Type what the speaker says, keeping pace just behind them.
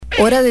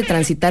Hora de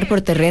transitar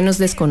por terrenos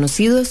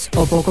desconocidos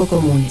o poco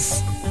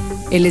comunes.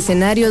 El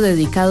escenario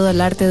dedicado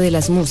al arte de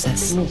las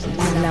musas,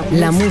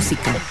 la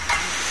música.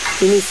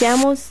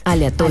 Iniciamos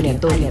Aleatorio.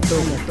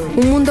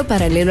 Un mundo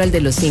paralelo al de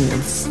los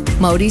singles.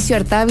 Mauricio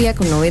Artavia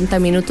con 90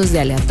 minutos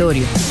de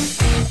aleatorio,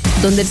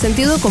 donde el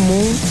sentido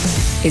común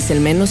es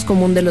el menos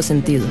común de los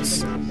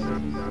sentidos.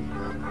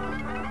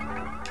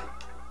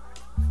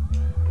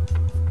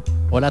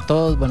 Hola a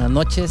todos, buenas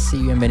noches y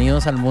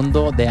bienvenidos al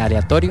mundo de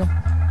Aleatorio.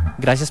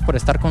 Gracias por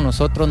estar con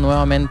nosotros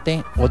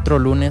nuevamente otro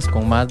lunes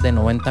con más de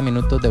 90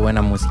 minutos de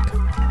buena música.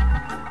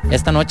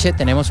 Esta noche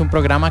tenemos un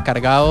programa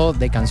cargado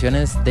de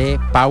canciones de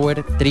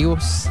power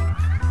trios,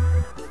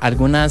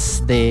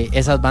 algunas de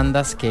esas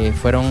bandas que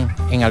fueron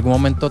en algún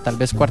momento tal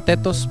vez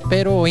cuartetos,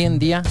 pero hoy en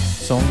día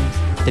son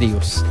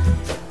tríos.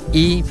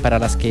 Y para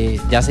las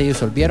que ya se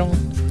disolvieron,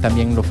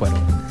 también lo fueron.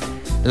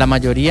 La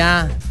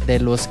mayoría de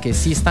los que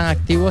sí están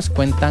activos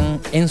cuentan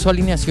en su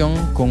alineación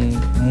con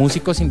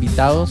músicos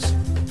invitados,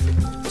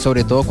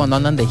 sobre todo cuando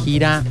andan de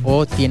gira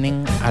o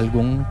tienen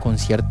algún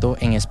concierto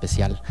en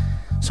especial.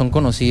 Son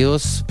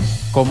conocidos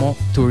como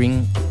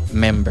touring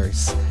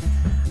members.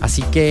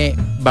 Así que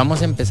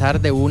vamos a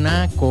empezar de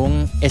una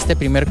con este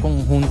primer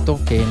conjunto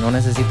que no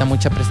necesita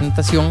mucha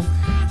presentación,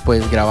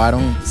 pues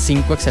grabaron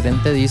 5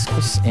 excelentes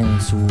discos en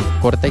su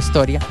corta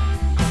historia,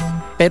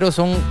 pero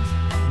son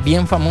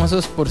bien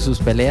famosos por sus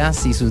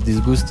peleas y sus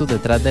disgustos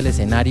detrás del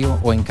escenario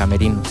o en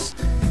camerinos.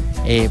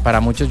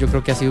 Para muchos yo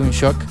creo que ha sido un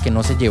shock que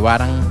no se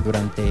llevaran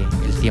durante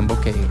el tiempo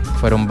que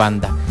fueron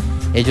banda.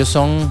 Ellos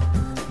son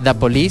The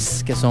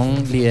Police, que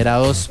son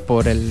liderados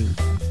por el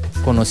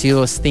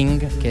conocido Sting,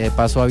 que de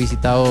paso ha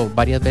visitado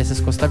varias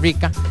veces Costa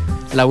Rica,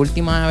 la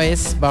última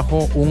vez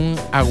bajo un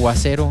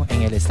aguacero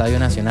en el Estadio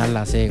Nacional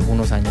hace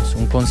unos años,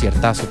 un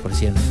conciertazo por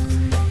cierto.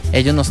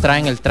 Ellos nos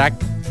traen el track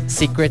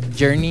Secret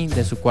Journey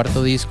de su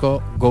cuarto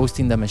disco Ghost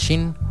in the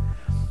Machine.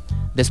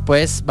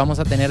 Después vamos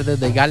a tener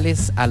desde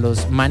Gales a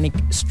los Manic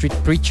Street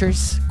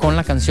Preachers con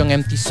la canción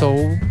Empty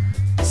Souls,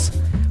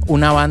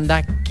 una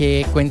banda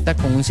que cuenta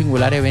con un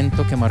singular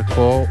evento que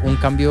marcó un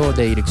cambio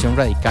de dirección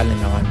radical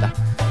en la banda.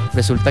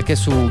 Resulta que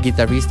su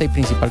guitarrista y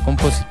principal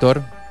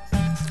compositor,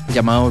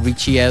 llamado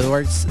Richie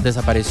Edwards,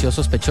 desapareció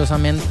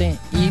sospechosamente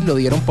y lo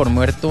dieron por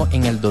muerto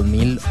en el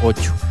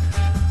 2008.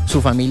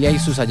 Su familia y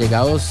sus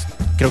allegados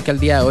creo que al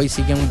día de hoy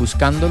siguen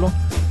buscándolo,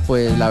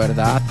 pues la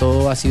verdad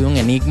todo ha sido un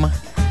enigma.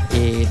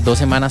 2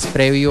 semanas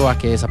previo a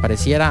que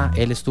desapareciera,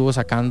 él estuvo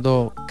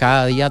sacando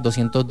cada día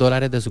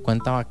 $200 de su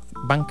cuenta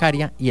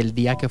bancaria, y el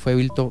día que fue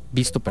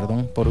visto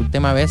por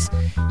última vez,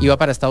 iba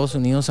para Estados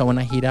Unidos a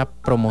una gira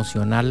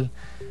promocional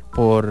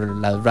por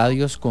las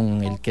radios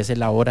con el que es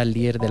el ahora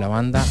líder de la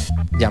banda,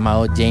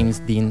 llamado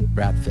James Dean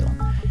Bradfield.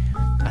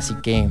 Así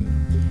que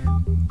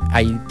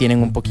ahí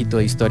tienen un poquito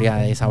de historia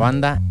de esa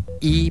banda.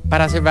 Y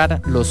para cerrar,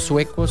 los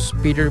suecos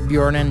Peter,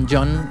 Björn and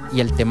John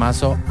y el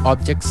temazo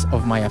Objects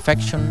of My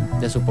Affection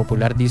de su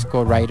popular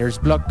disco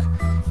Writer's Block,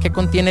 que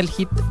contiene el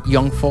hit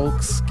Young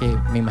Folks, que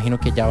me imagino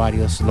que ya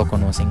varios lo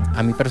conocen.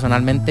 A mí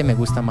personalmente me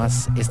gusta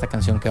más esta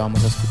canción que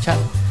vamos a escuchar.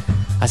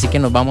 Así que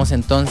nos vamos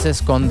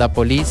entonces con The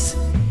Police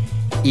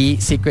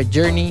y Secret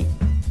Journey,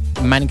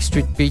 Manic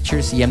Street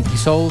Preachers y Empty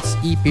Souls,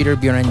 y Peter,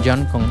 Björn and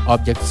John con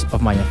Objects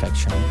of My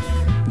Affection.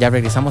 Ya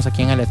regresamos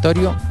aquí en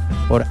Aleatorio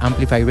por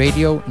Amplify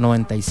Radio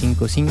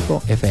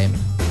 95.5 FM.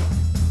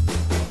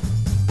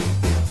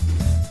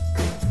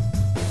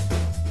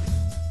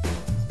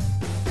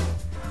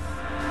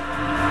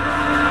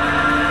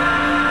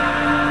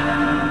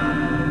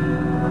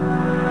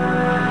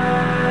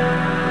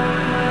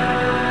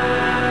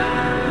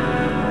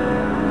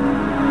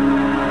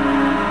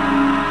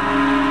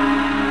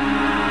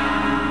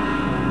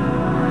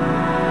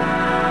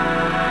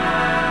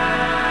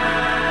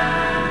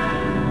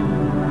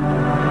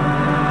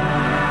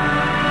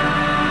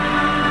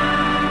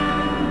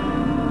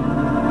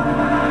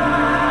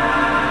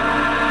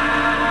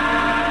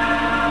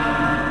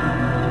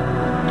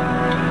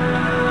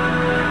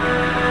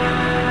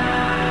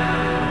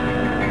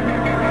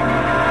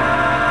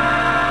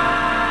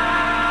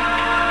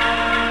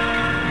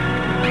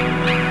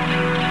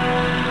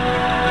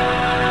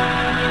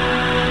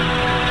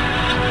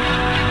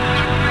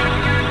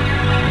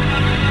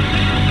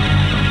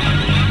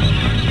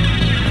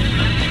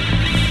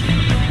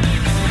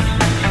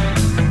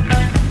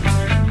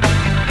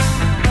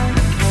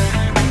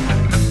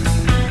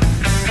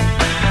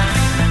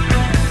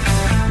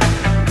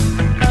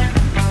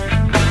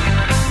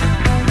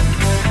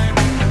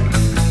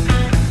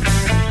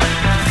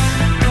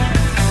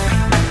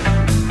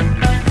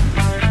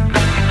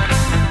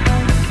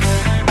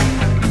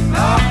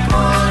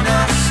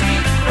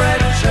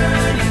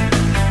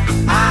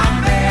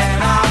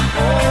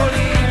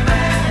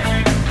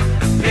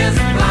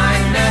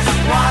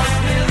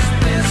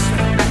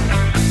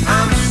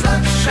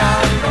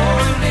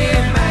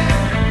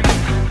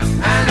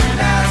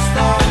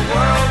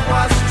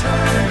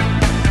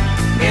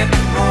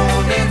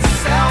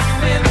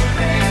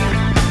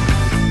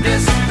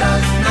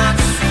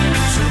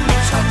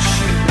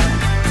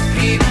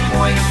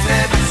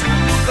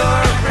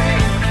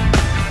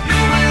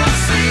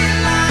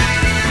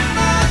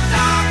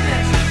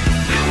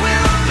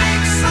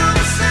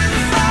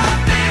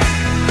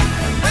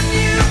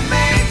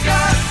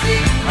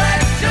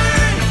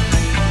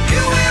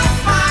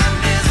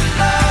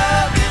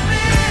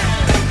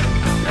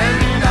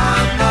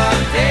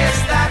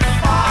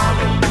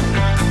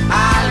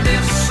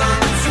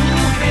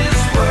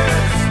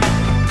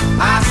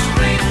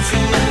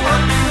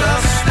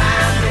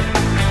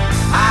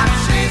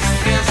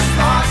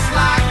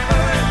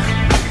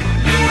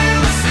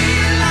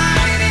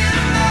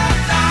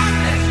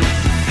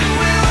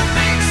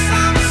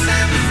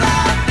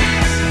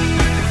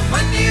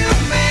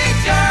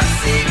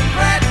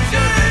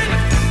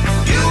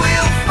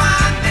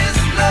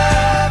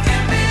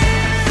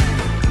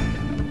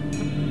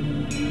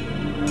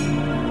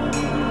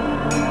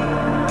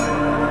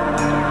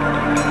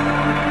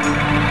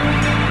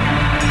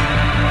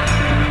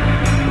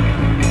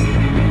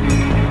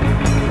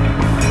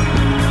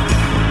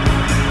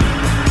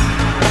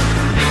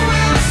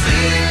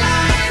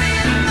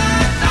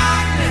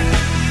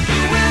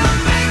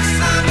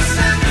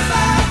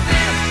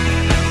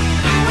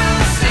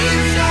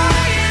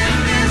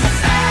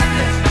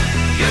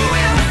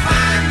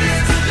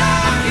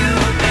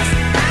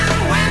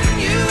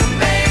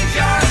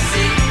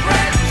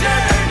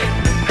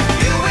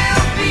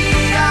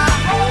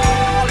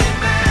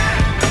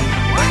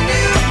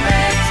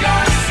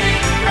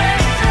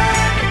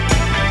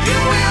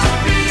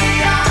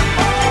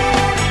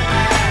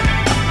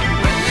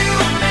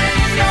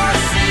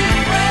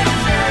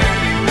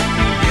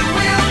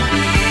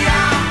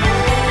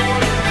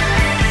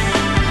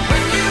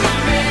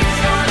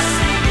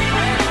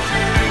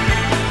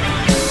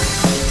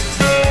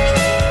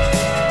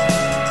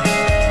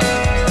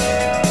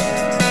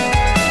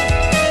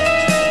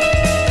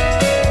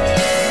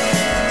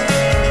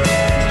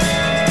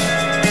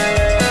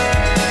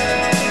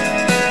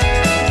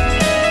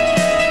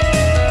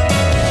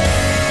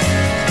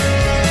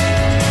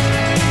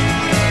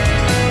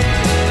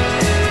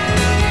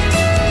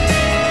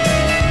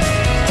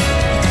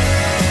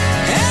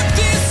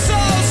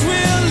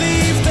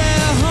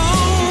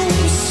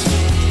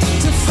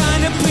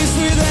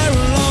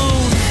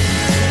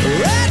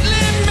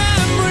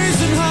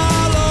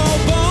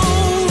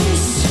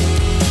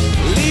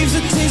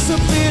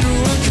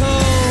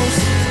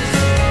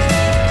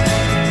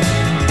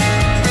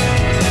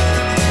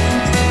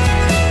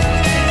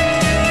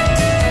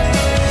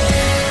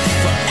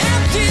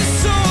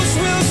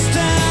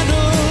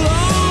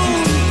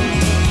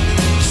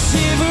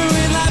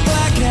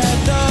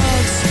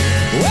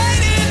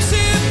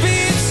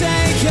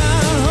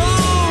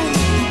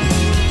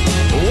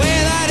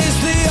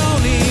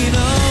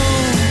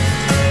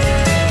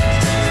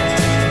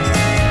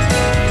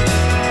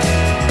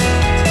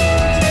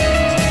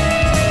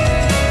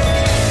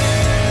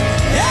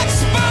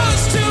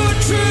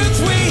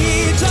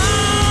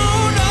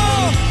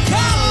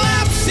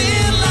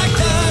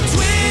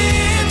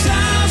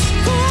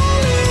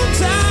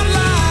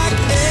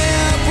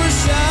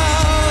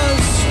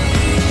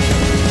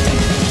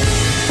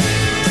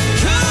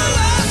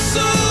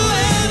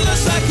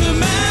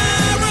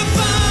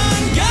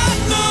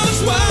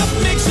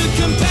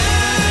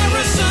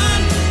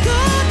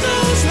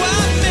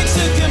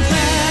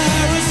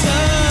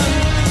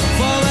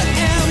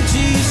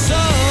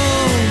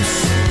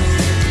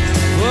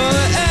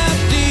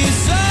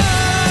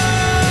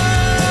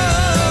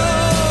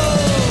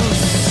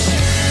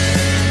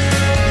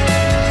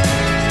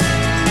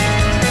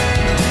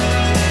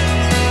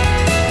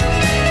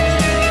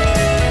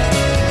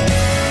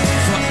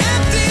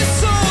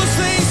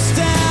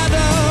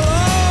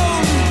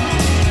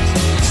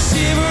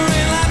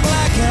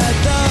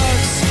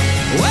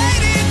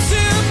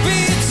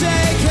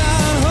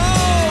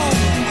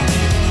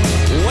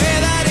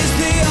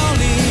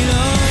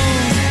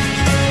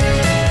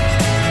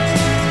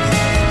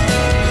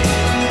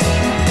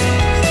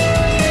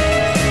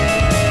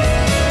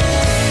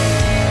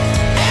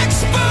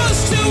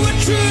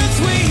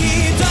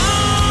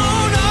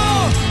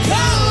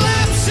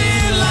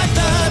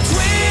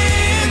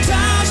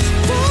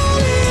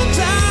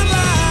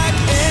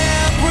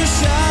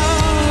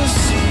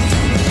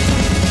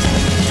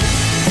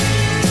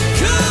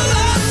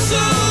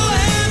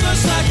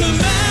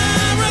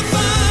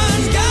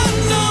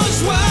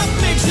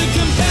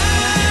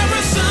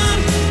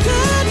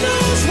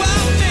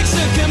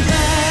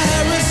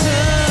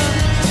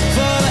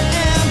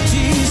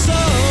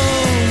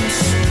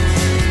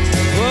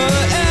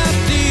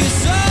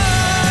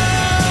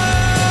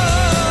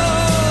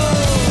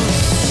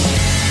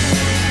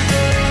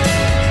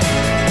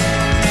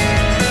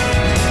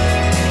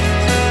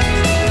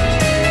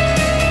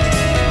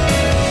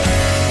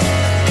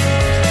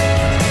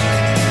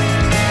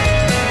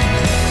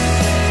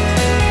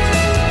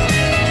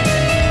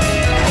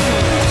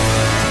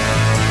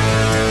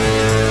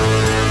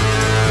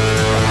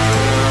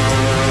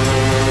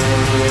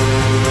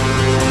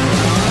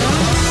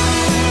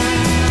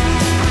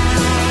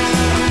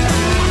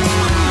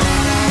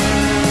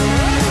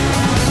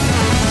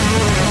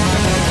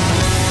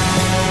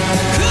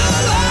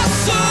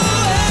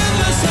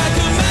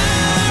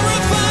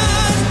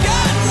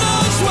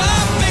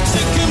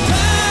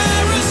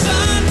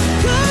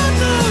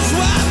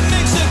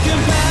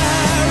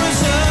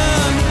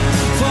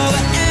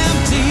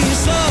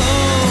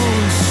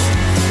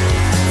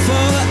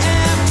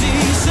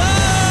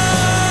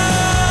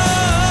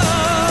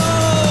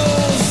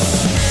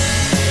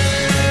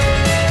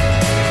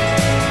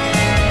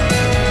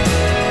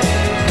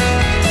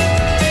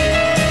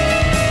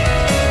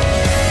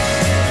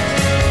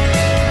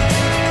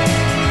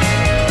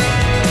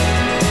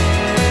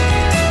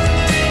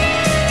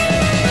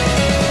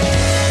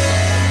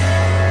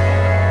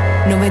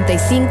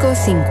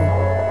 95.5.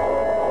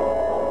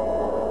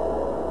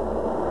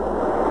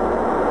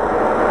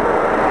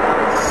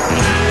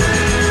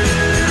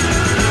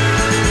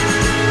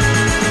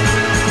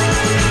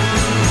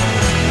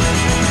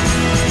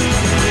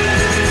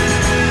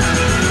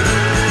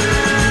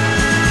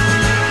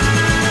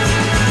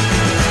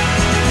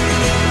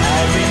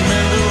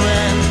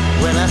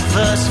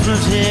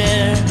 Moved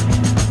here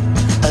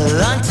a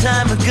long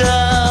time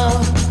ago,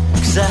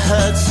 'cause I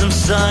heard some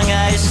song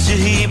I used to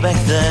hear back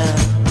then,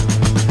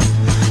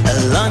 a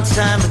long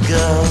time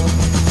ago.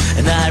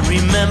 And I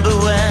remember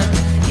when,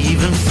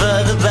 even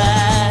further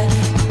back,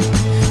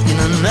 in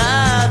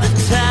another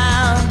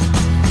town,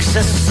 'cause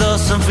I saw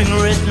something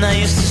written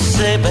I used to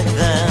say back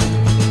then,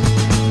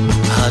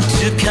 hard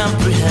to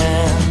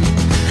comprehend.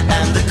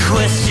 And the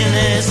question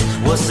is,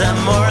 was I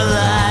more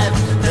alive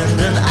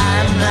than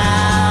I'm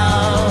now?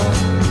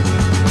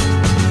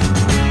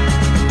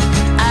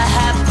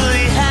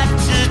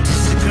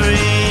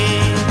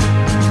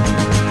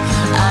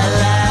 I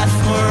laugh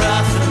more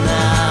often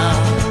now,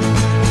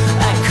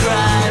 I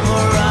cry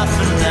more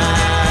often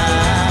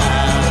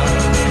now,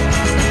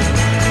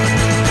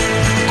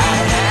 I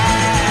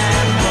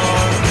am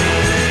more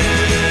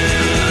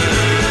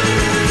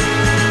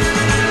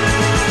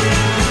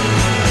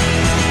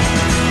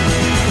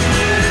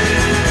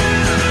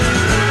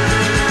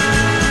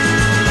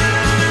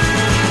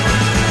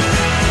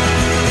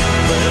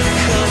But of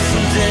course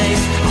some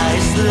days I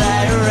just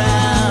lie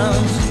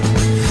around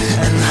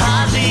and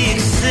hardly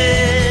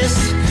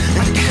exist,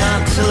 and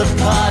can't tell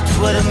apart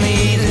what I'm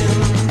eating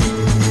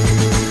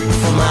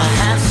from my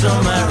hands or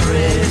my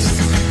wrist.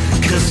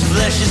 'Cause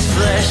flesh is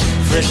flesh,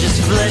 flesh is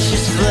flesh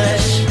is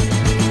flesh.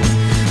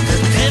 The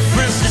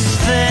difference is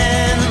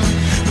thin,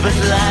 but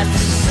life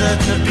is a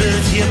certain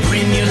ability to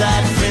bring new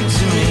life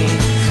into me.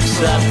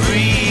 So I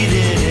breathe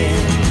it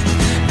in,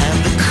 and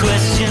the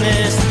question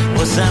is,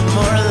 was I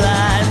more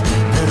alive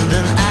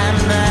than I'm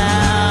now?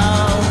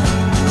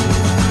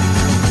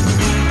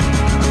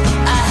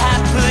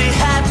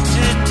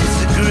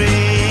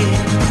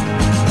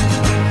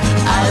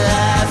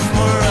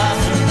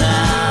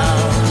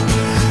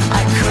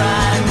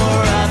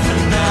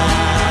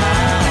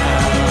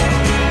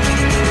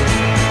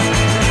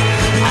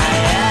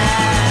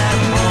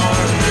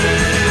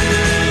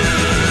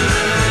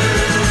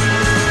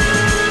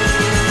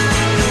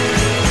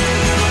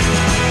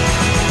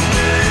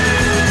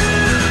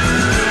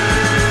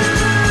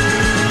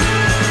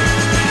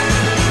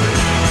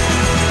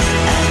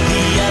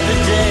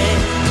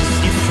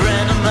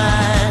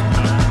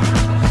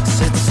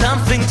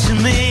 To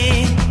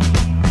me,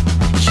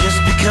 just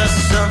because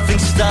something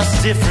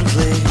starts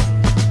differently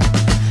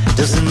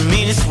doesn't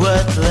mean it's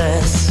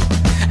worthless.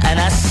 And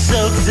I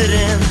soaked it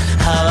in,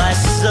 how I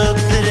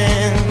soaked it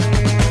in,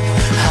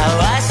 how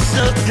I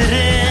soaked it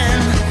in,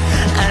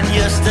 and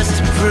just as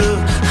to prove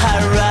how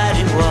right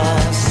it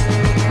was,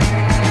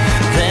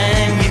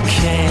 then you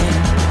came.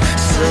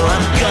 So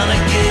I'm gonna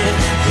give,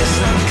 yes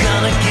I'm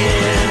gonna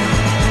give,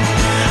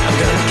 I'm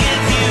gonna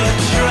give you a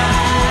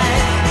try.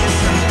 Yes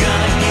I'm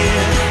gonna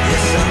give,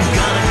 yes I'm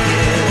gonna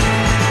give,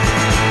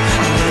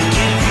 I'm gonna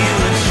give you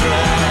a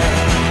try.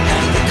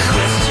 And the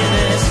question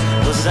is,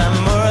 was I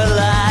more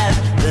alive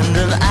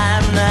than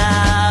I'm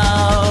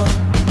now?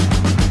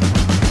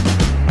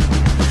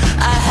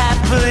 I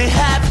happily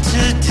have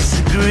to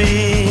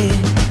disagree.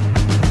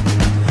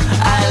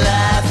 I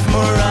laugh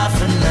more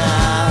often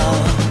now,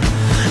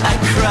 I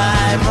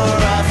cry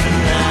more often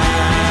now.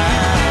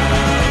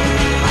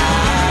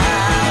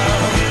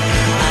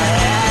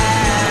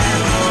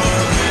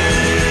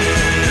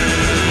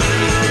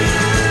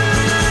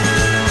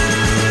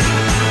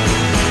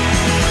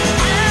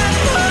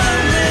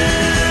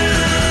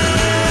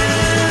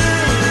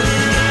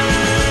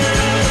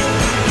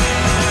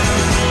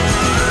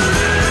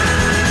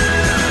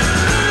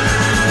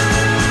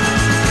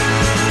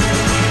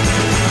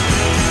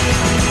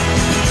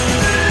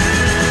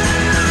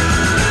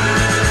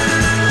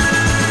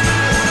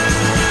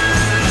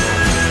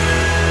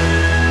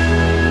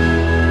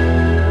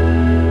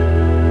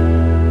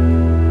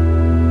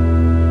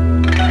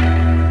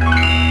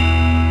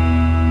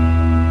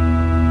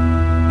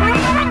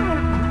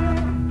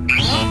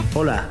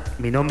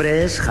 Mi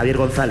nombre es Javier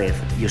González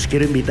y os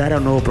quiero invitar a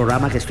un nuevo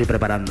programa que estoy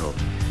preparando.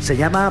 Se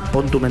llama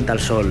Pon tu mente al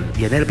sol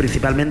y en él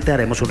principalmente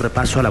haremos un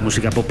repaso a la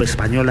música pop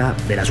española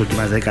de las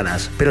últimas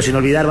décadas, pero sin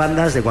olvidar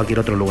bandas de cualquier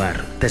otro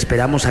lugar. Te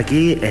esperamos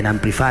aquí en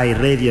Amplify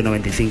Radio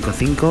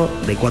 95.5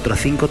 de 4 a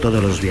 5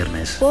 todos los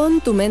viernes.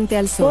 Pon tu mente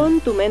al sol. Pon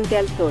tu mente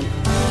al sol.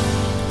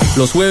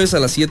 Los jueves a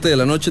las 7 de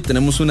la noche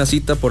tenemos una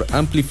cita por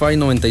Amplify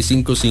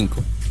 95.5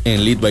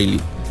 en Lead by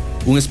Lead.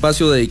 Un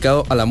espacio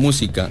dedicado a la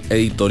música,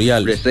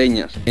 editorial,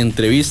 reseñas,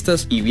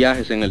 entrevistas y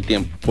viajes en el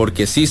tiempo.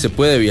 Porque sí se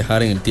puede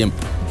viajar en el tiempo.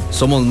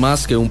 Somos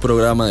más que un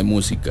programa de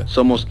música.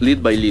 Somos Lead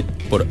by Lead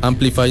por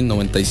Amplify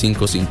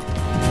 95.5.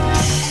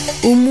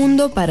 Un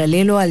mundo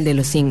paralelo al de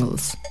los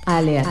singles.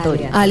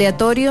 Aleatorio.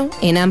 Aleatorio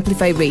en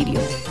Amplify Radio.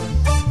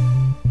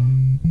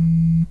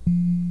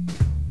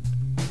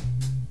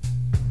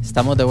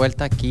 Estamos de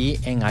vuelta aquí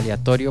en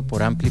Aleatorio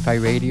por Amplify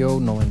Radio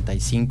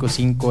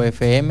 95.5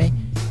 FM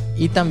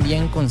y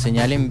también con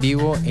señal en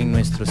vivo en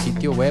nuestro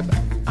sitio web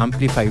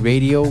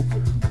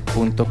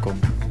amplifyradio.com.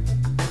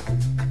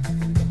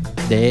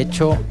 De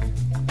hecho,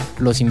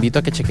 los invito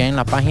a que chequen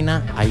la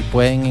página, ahí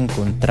pueden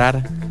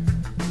encontrar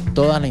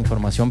toda la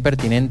información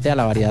pertinente a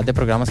la variedad de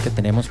programas que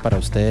tenemos para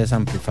ustedes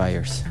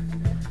amplifiers.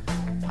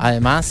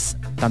 Además,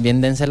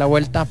 también dense la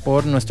vuelta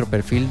por nuestro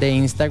perfil de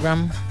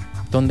Instagram,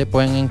 donde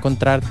pueden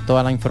encontrar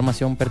toda la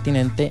información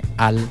pertinente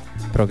al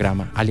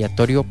programa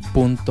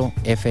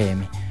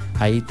aleatorio.fm.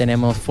 Ahí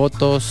tenemos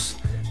fotos,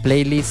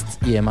 playlists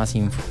y demás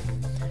info.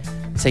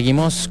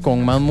 Seguimos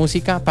con más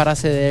música para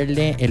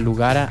cederle el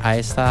lugar a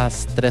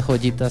estas tres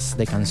joyitas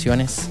de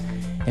canciones,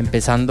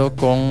 empezando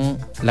con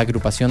la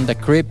agrupación The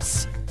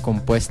Crips,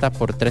 compuesta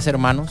por tres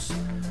hermanos,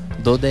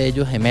 dos de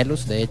ellos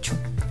gemelos de hecho.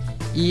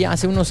 Y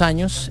hace unos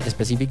años,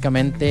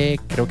 específicamente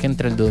creo que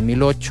entre el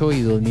 2008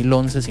 y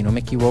 2011, si no me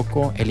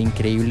equivoco, el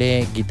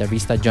increíble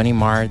guitarrista Johnny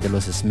Marr de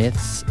los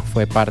Smiths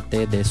fue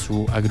parte de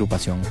su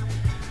agrupación.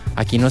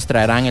 Aquí nos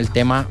traerán el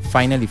tema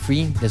Finally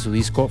Free de su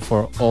disco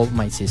For All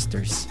My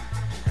Sisters.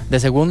 De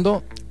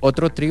segundo,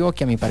 otro trío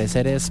que a mi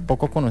parecer es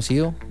poco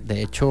conocido.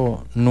 De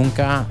hecho,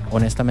 nunca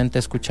honestamente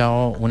he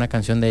escuchado una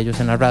canción de ellos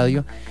en la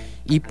radio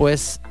y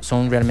pues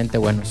son realmente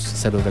buenos,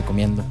 se los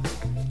recomiendo.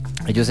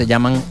 Ellos se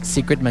llaman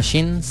Secret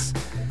Machines,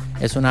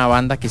 es una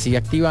banda que sigue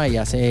activa y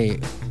hace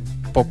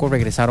poco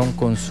regresaron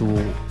con su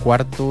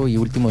cuarto y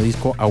último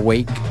disco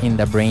Awake in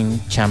the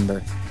Brain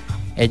Chamber.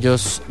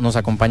 Ellos nos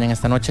acompañan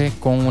esta noche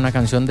con una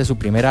canción de su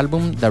primer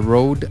álbum, The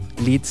Road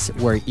Leads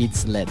Where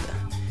It's Led.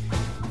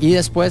 Y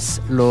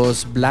después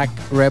los Black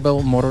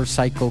Rebel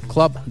Motorcycle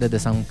Club desde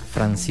San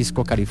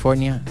Francisco,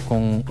 California,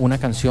 con una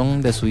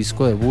canción de su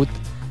disco debut,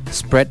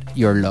 Spread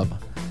Your Love.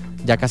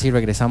 Ya casi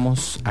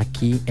regresamos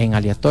aquí en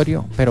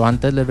Aleatorio, pero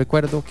antes les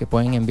recuerdo que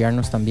pueden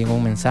enviarnos también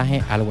un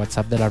mensaje al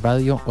WhatsApp de la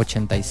radio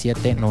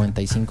 87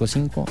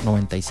 955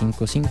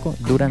 955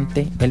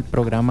 durante el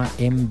programa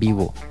en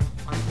vivo.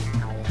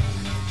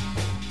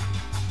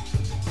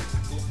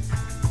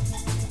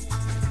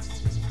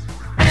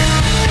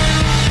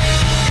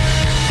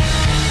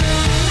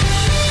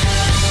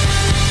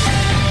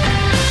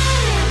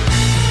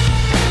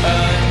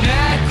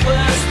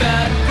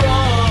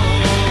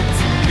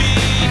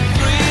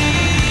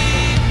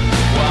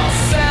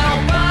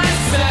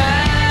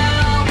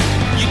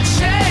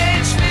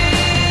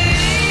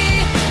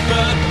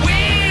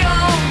 We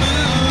all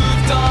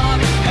moved on,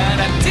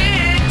 and I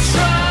did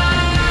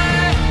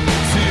try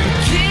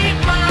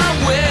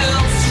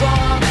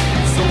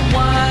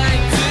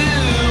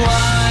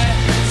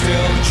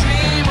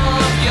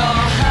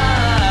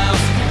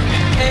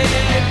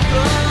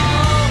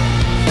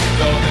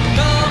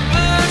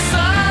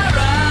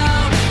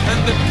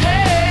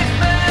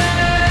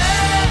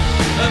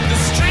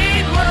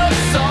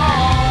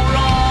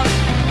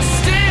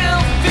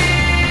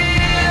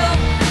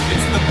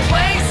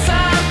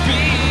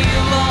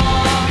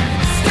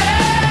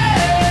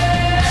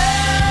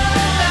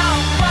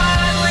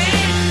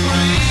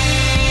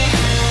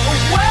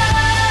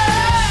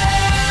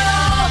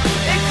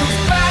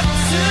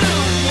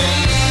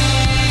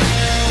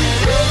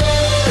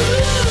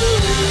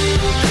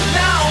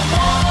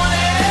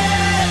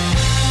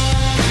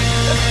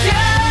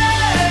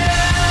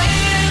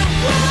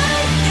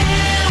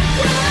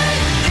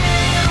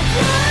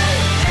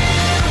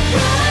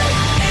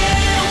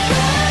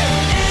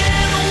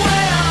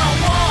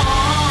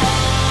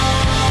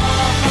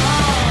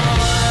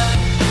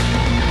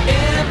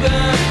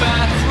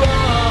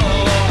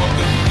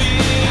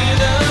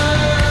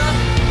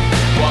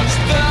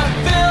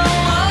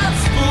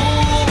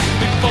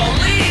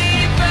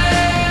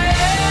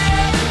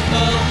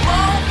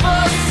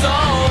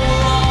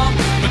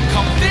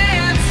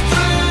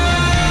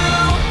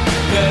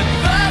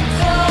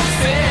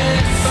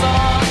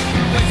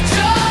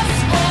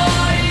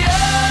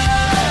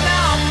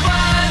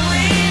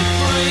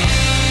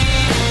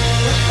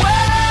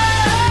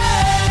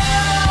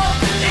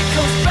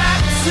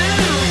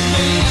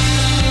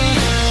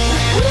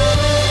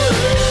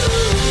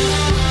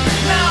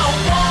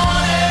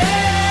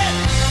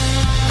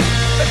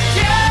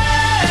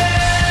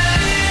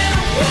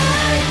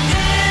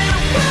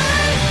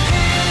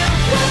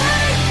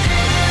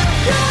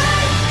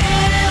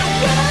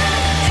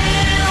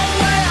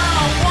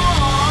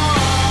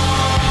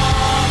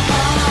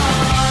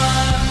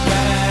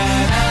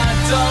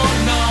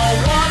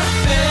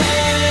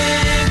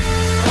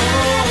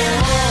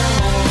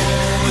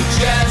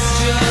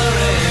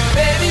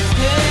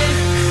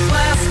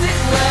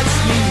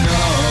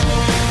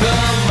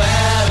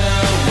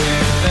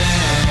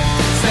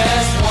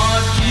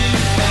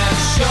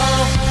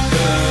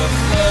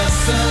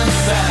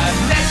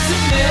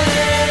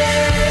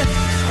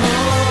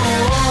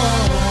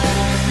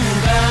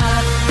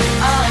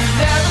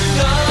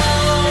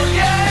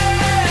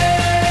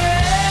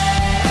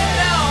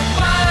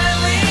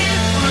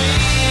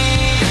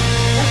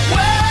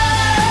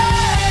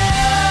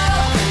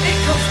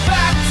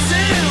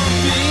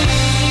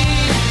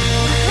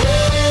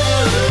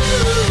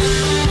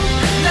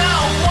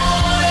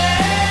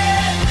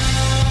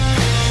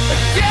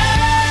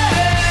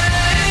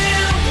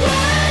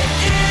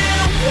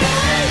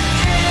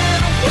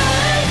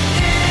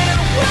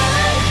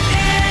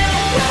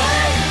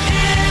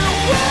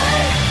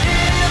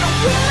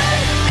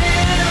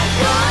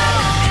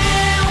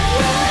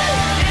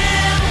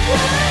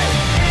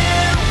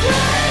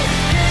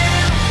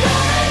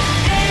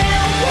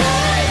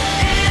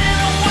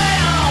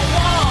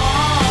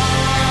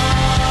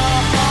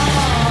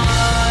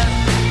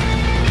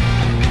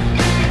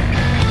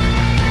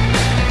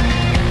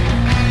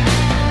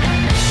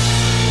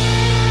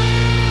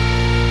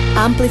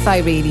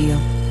Amplify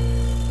Radio.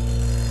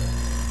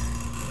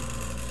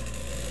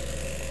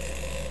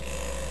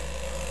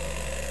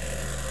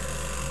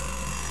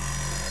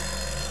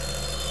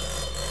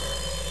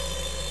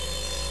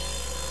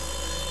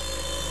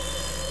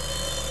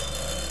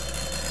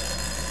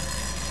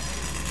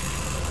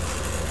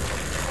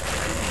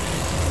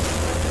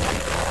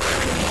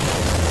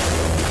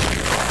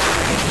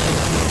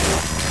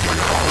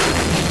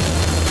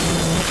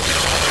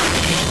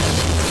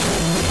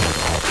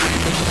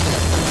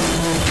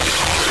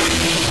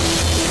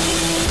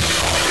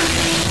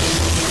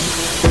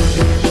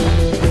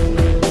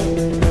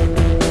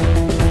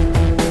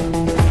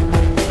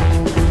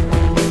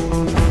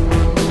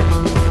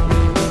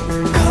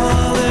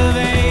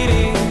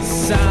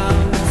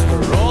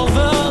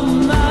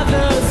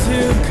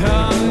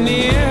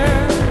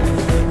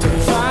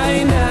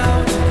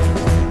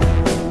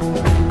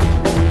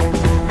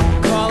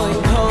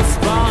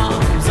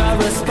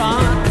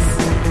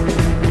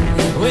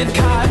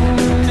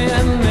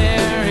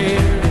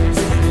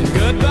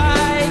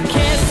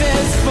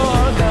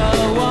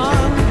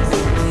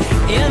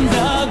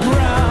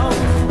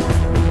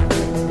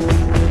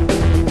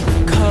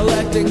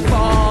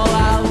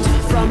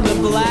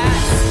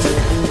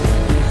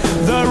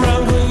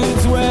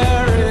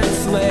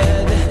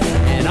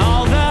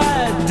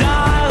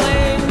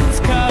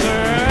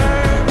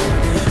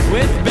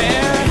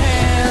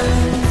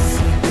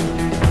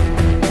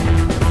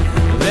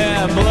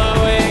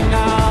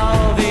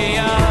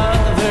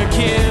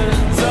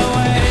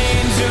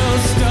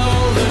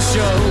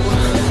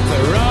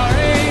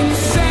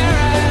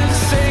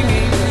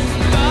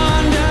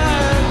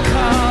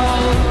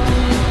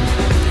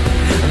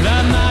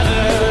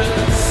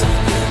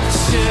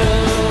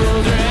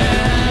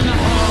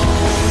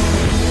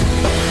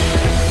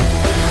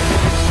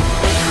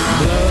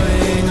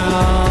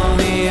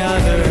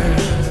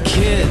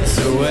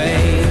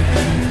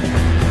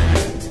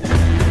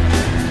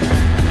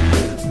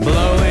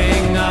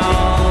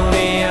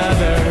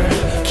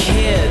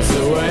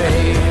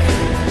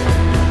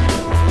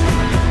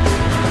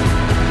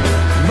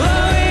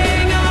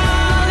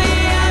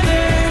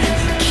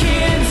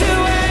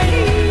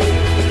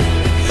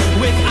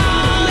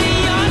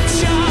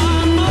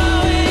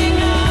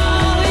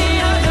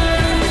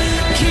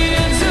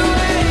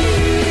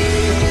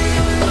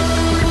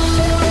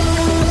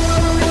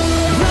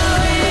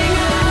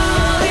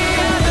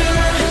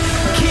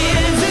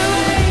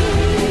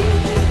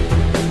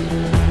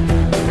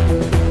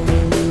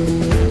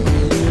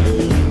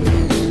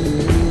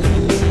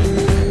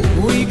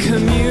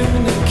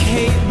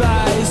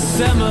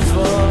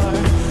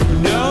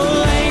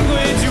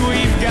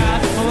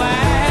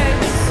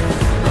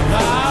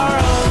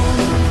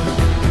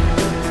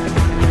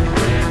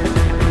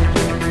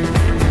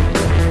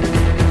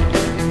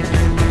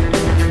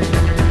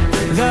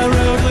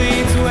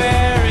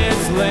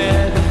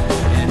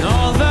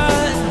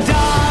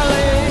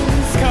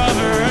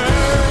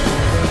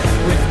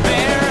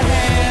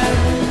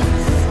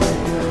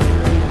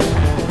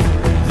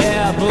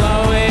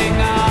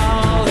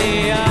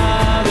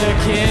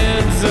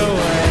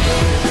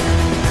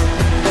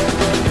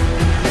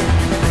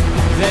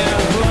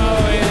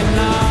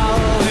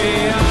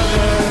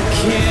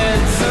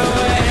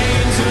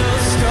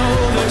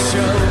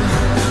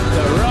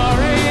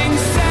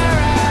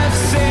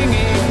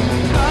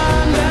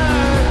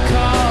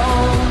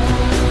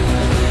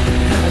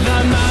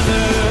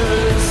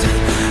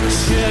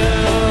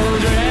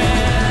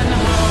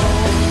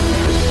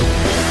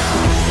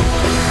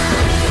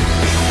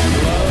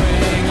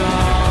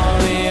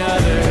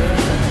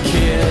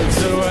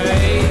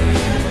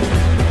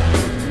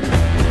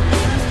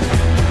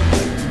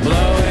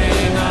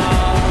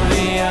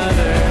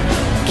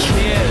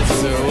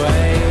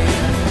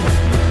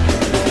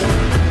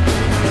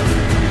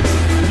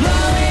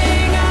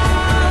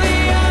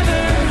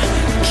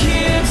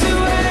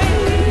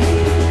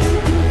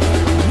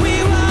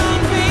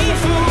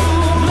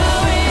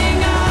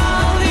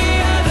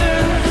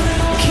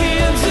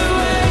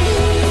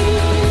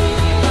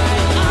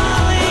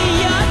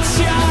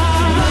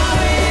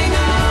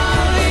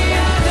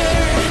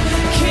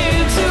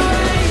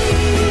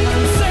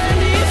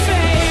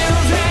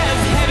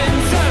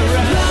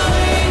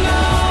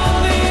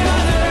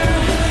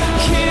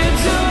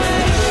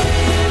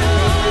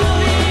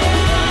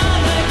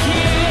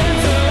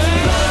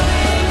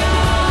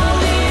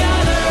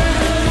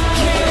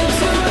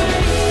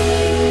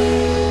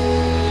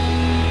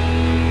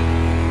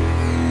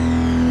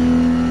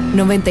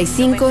 Noventa y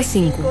cinco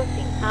cinco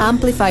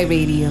Amplify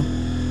Radio.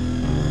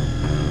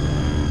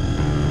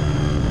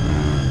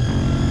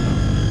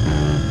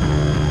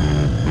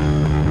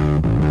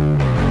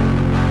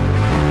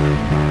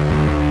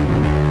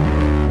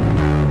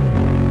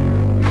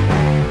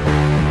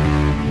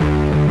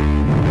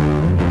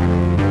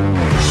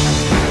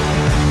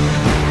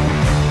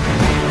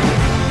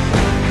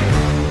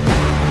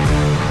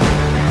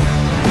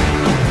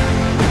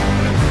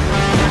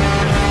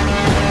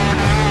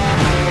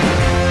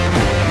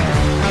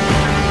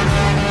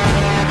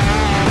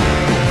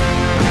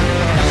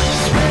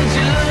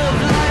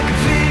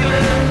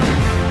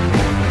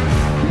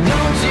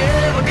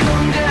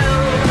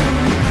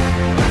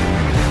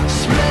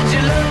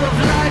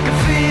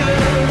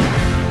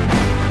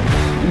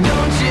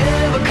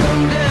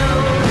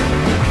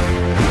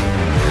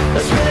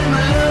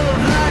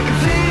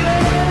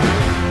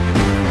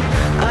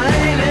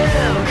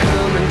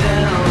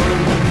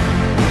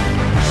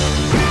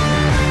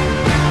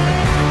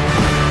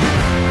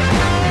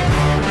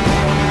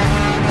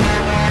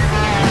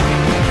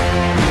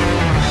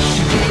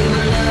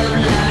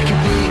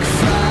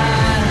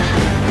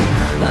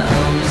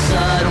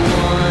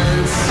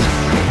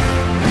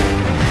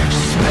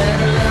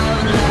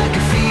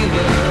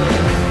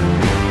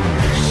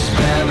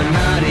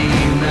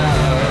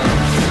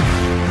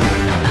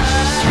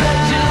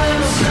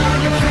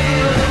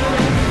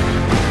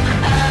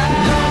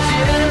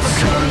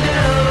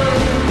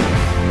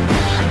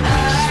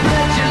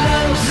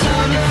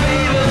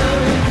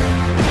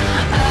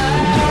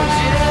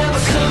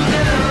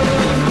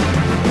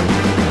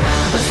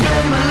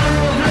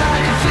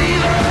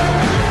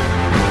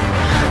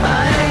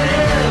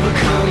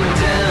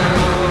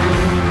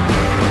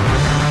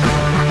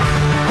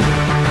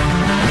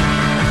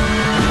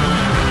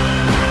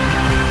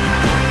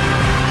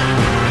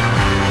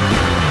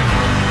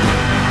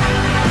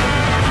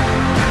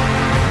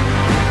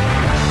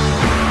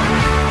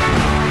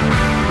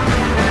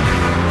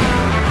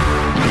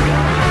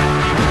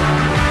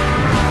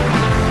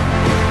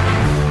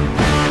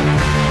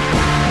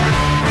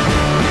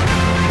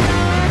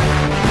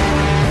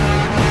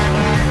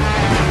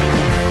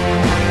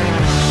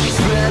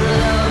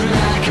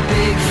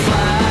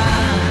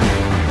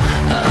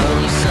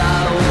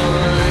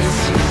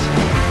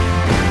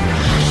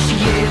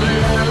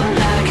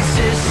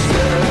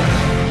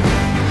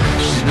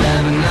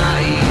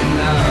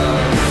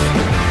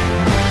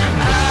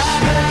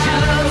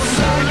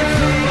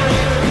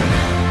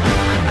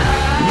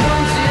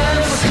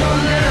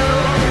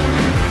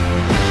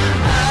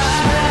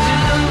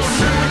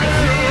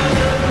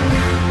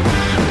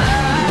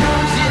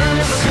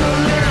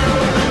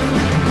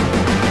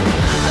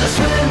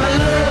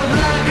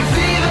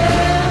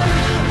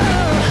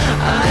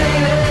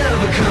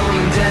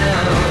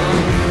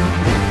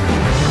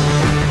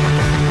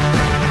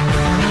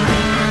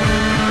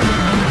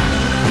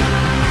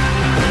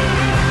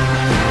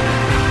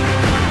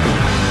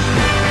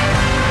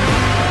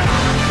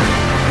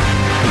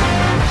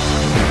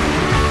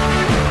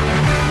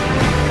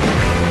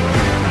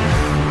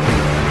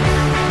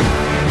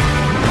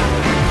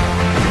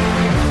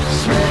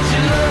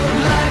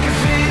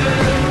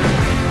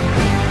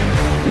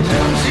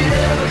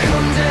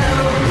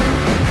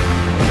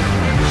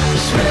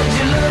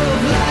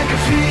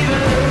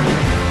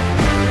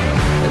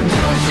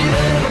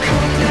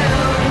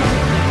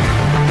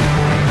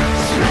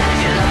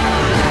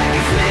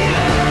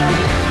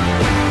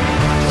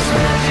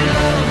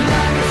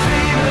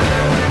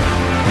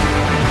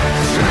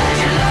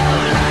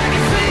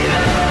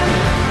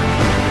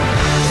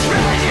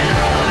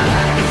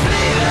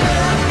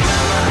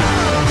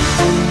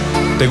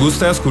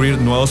 gusta descubrir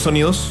nuevos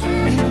sonidos?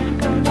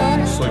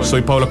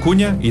 Soy Pablo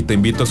Acuña y te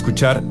invito a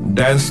escuchar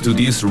Dance to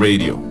This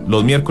Radio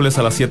los miércoles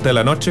a las 7 de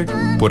la noche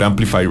por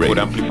Amplify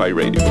Radio.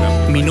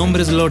 Mi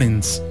nombre es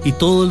Lawrence y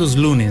todos los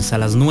lunes a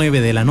las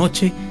 9 de la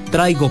noche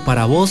traigo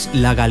para vos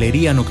La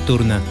Galería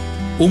Nocturna,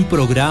 un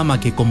programa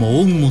que como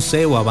un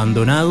museo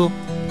abandonado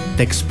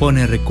te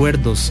expone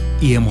recuerdos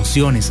y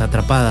emociones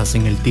atrapadas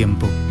en el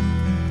tiempo.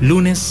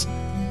 Lunes,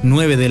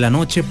 9 de la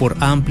noche por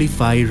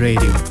Amplify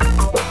Radio.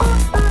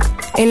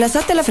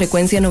 Enlazate a la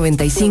frecuencia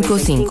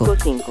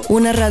 95.5,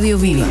 una radio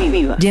viva,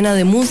 llena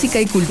de música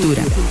y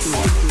cultura.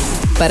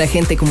 Para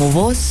gente como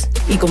vos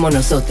y como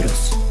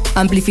nosotros.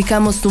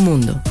 Amplificamos tu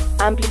mundo.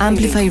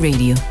 Amplify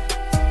Radio.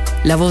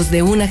 La voz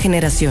de una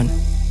generación.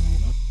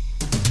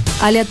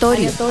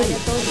 Aleatorio.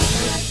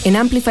 En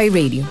Amplify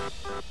Radio.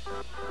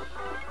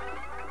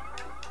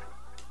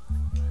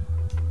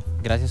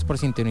 Gracias por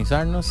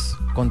sintonizarnos.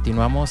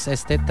 Continuamos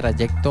este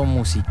trayecto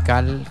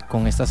musical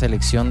con esta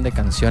selección de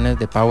canciones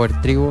de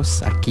Power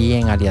Tribos aquí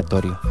en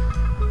Aleatorio.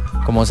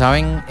 Como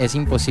saben, es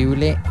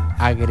imposible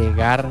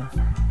agregar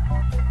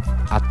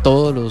a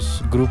todos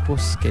los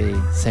grupos que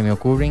se me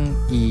ocurren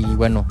y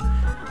bueno,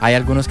 hay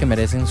algunos que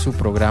merecen su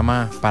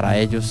programa para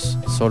ellos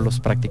solos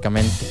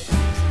prácticamente.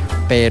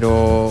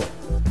 Pero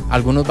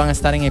algunos van a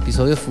estar en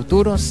episodios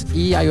futuros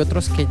y hay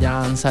otros que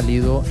ya han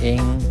salido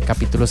en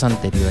capítulos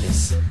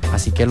anteriores.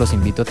 Así que los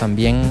invito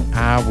también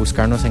a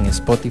buscarnos en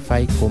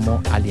Spotify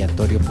como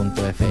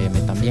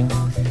aleatorio.fm también.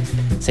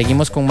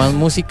 Seguimos con más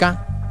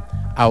música,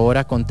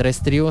 ahora con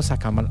 3 tríos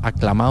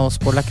aclamados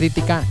por la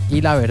crítica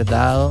y la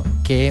verdad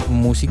que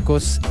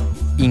músicos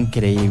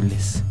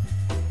increíbles.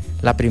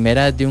 La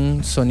primera es de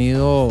un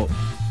sonido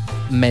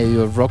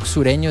medio rock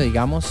sureño,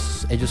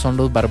 digamos. Ellos son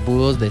los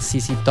barbudos de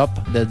ZZ Top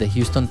desde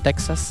Houston,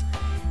 Texas,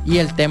 y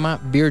el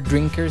tema Beer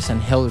Drinkers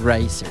and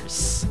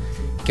Hellraisers.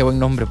 Qué buen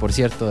nombre, por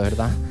cierto, de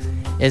verdad.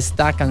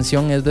 Esta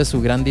canción es de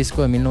su gran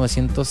disco de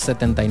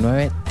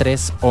 1979,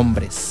 3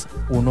 Hombres,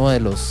 uno de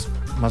los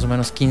más o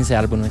menos 15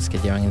 álbumes que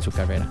llevan en su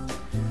carrera.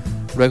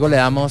 Luego le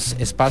damos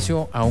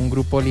espacio a un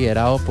grupo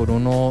liderado por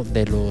uno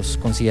de los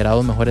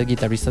considerados mejores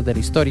guitarristas de la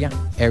historia,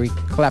 Eric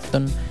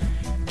Clapton,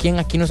 quien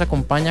aquí nos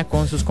acompaña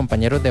con sus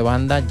compañeros de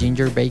banda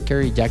Ginger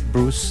Baker y Jack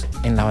Bruce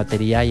en la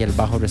batería y el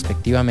bajo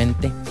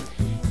respectivamente,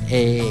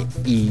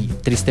 y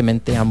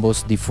tristemente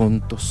ambos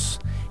difuntos.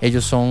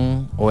 Ellos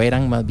son, o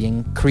eran más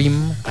bien,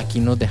 Cream.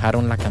 Aquí nos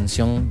dejaron la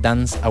canción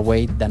Dance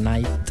Away the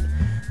Night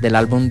del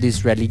álbum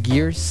Disraeli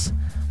Gears.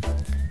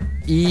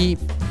 Y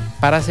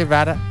para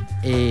cerrar,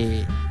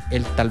 el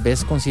tal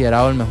vez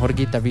considerado el mejor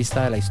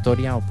guitarrista de la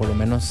historia, o por lo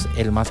menos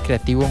el más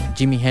creativo,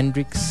 Jimi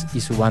Hendrix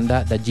y su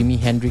banda The Jimi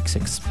Hendrix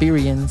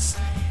Experience,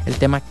 el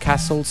tema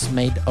Castles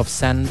Made of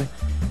Sand,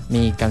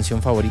 mi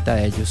canción favorita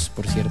de ellos,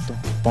 por cierto.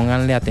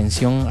 Pónganle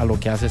atención a lo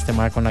que hace este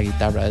man con la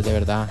guitarra, es de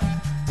verdad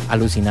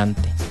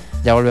alucinante.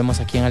 Ya volvemos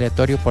aquí en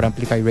Aleatorio por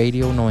Amplify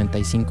Radio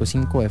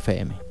 95.5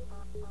 FM.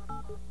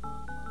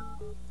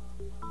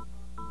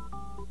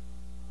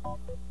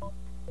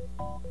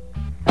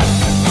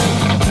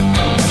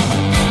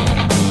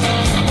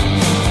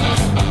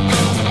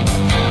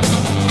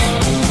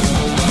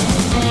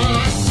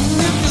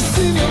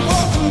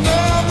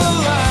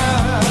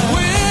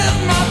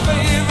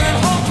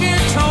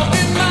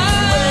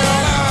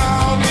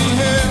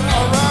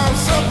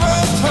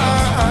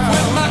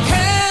 With my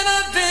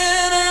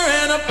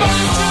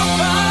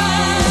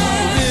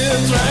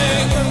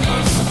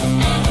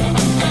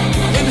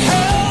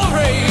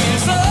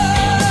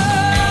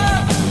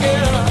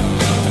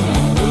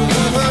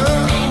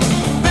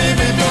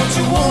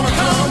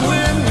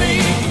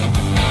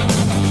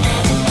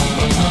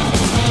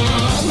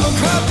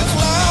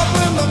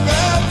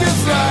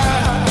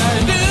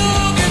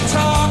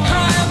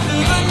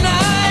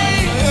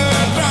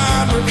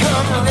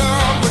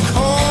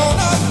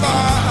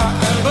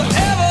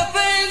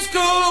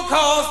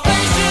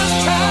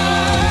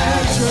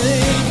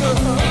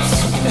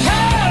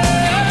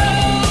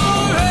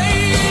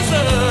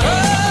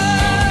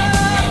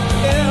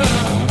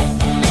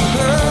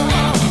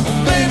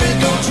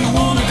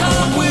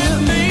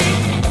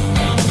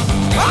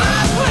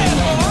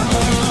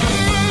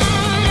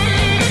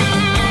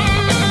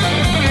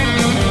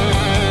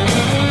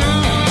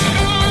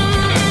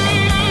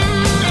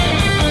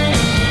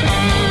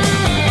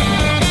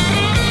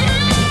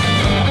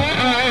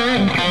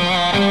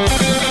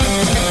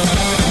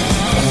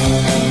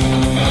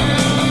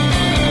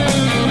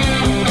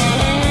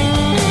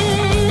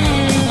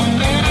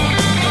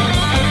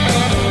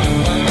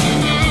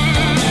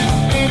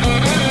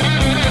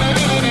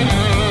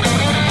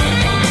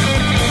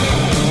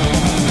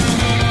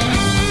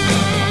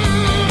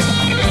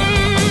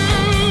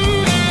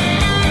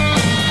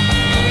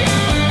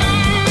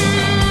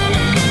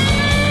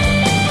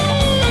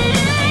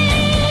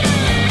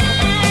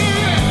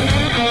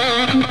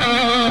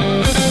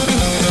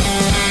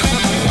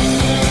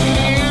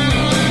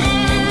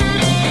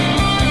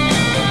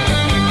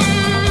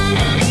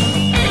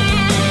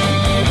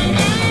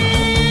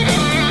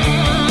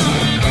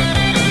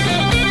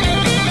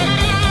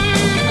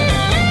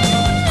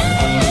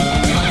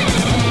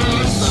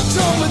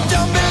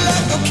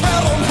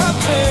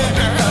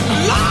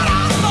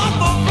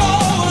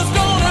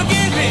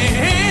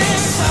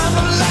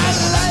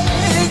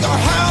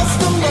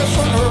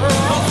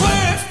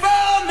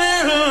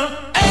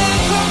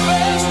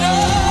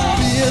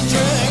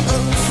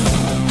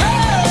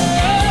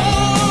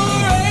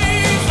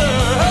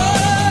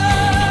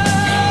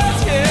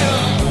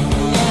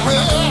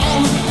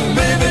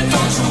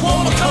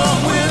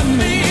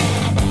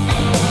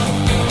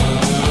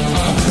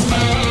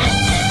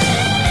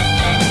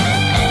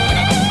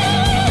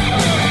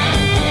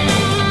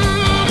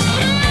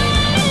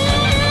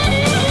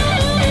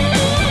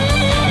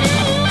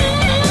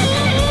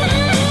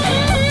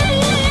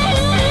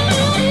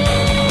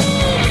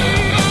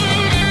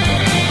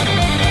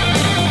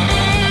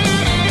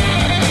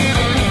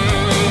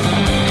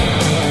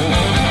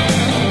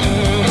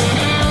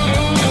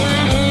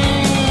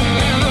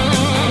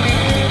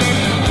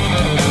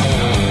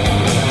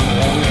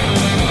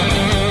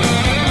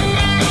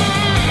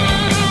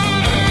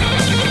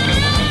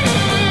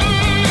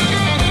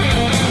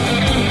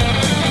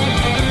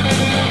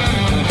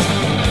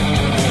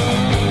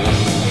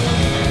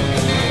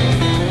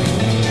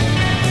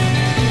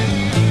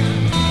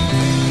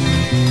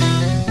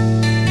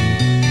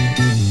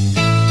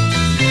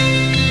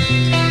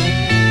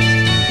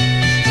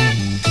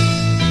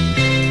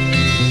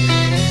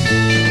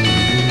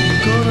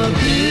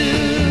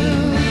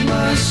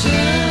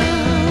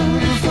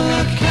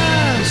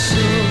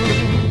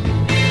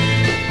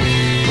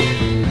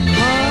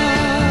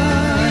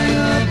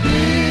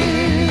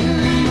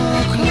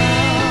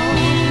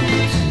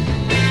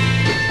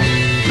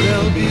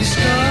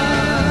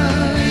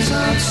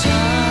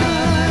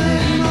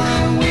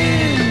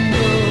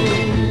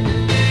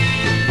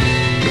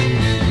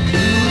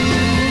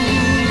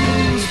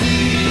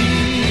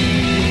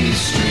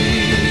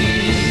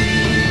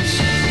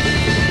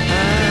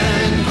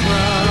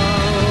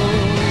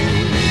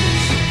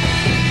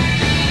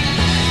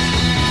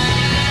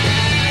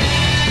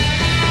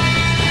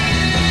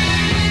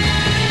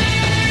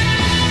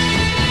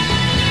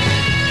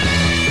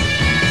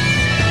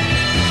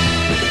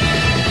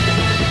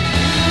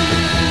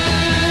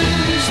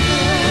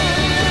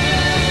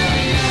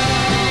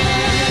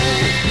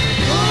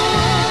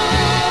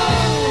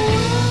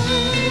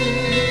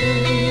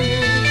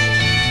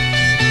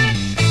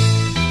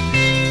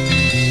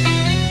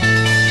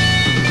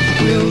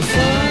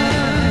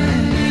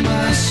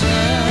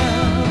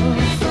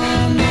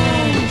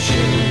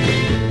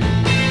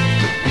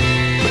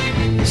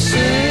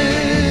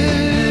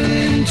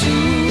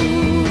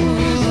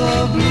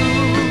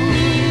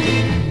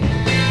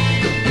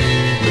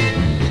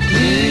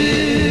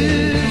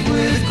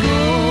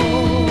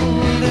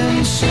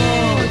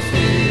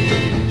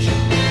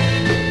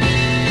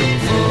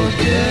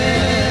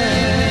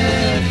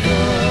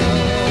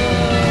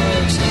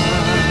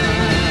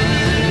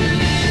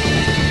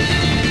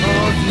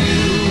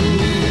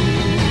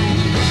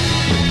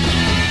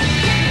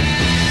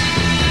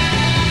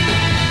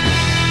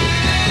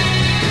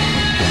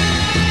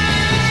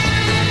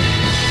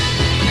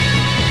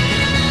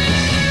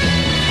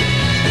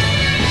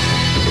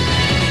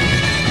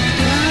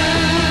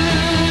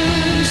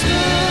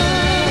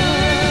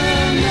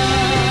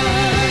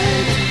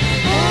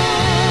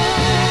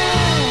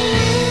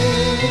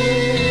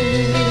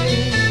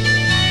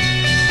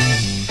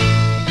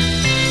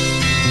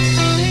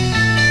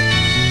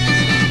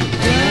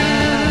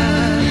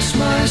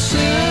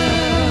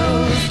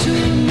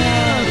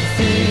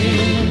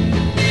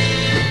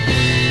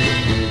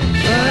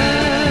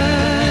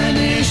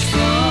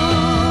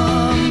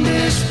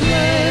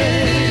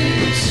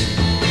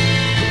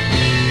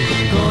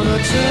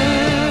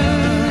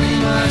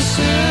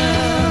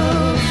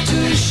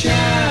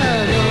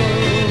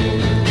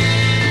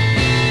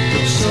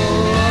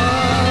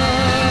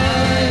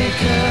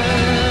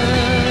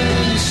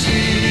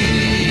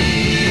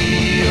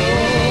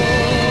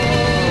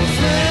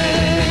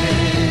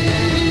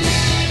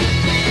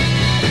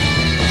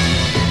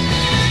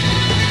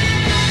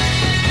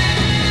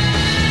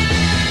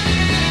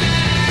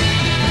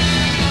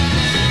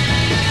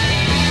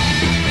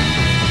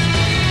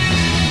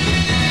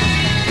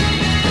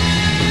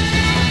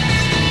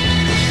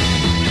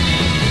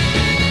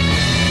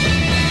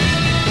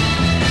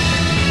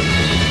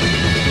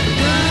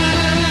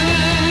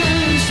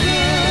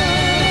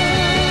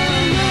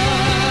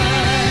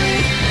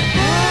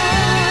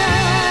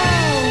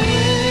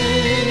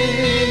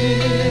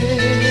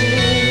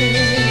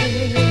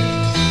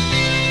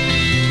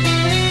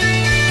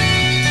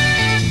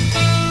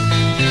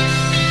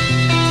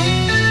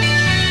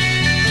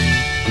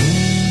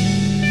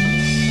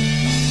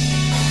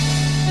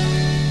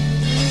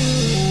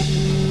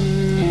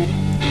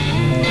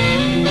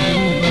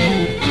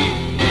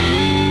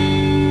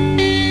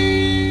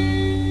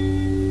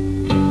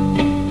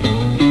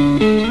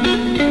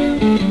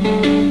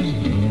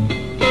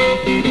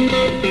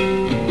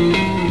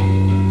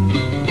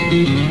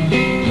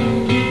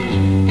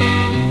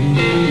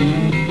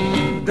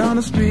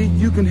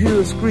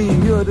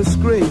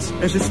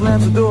And she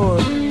slams the door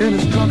in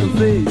his drunken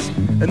face.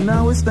 And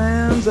now he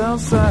stands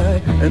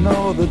outside, and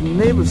all the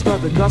neighbors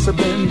start to gossip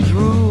and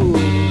drool.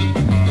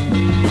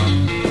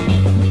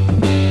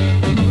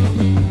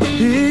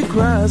 He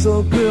cries,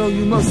 oh girl,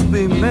 you must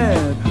be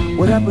mad.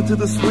 What happened to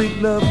the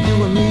sweet love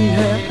you and me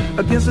had?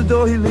 Against the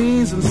door he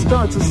leans and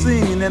starts a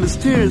scene, and his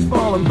tears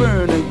fall and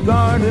burn a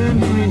garden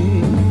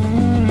green.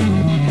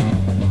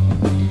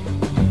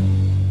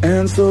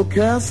 And so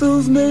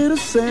castles made of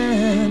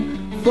sand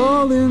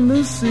fall in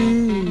the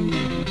sea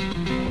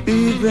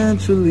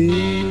eventually.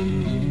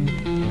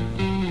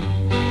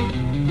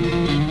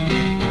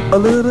 A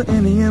little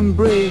Indian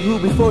brave who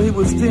before he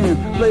was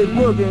 10 played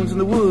war games in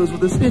the woods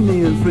with his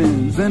Indian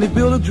friends. And he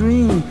built a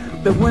dream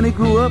that when he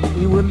grew up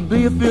he would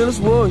be a fearless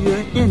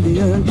warrior,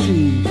 Indian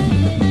chief.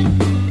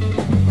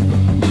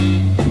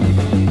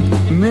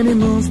 Many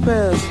moons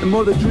passed and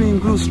more the dream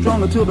grew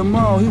stronger till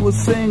tomorrow he would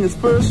sing his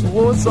first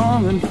war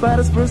song and fight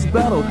his first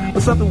battle.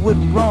 But something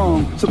went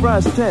wrong.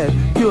 Surprise attack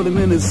killed him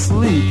in his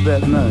sleep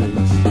that night.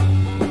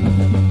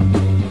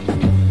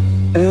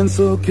 And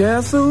so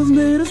castles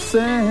made of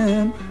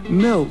sand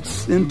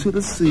melts into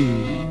the sea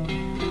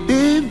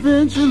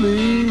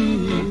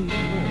eventually.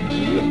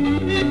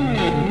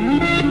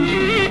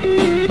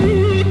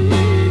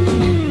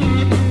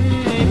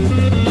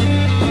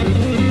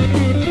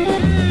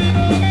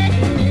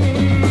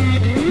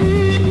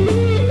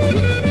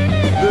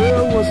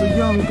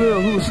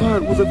 Girl whose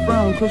heart was a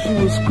frown cause she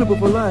was crippled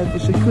for life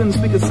and she couldn't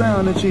speak a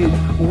sound, and she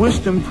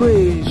wished and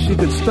prayed she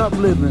could stop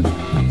living,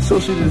 so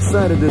she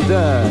decided to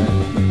die.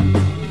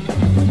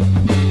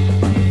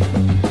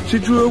 She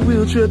drew a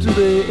wheelchair to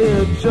the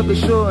edge of the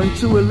shore, and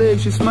to her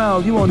legs she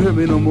smiled, you won't hurt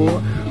me no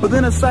more. But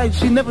then a sight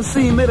she'd never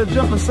seen made her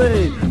jump and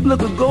say,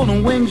 look, a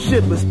golden winged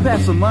ship is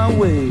passing my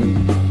way.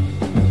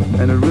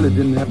 And it really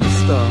didn't have to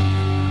stop,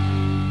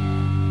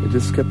 it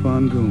just kept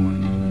on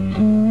going.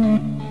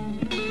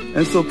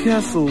 And so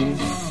castles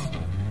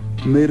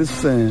made of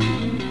sand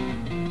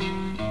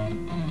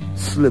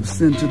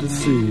slips into the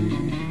sea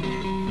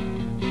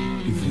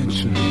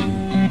eventually.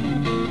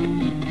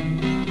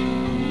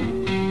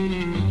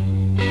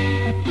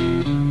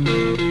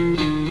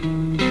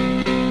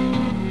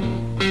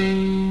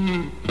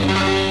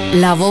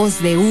 La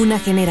voz de una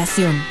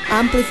generación.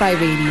 Amplify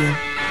Radio.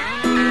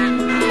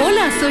 Hola,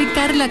 Hola, soy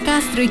Carla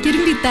Castro y quiero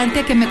invitarte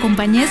a que me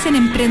acompañes en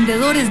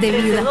Emprendedores de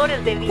Vida,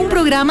 un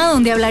programa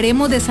donde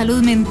hablaremos de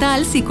salud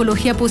mental,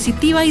 psicología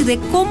positiva y de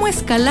cómo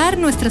escalar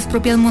nuestras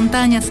propias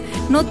montañas.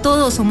 No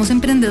todos somos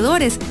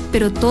emprendedores,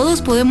 pero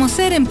todos podemos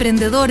ser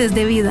emprendedores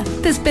de vida.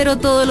 Te espero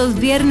todos los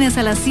viernes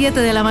a las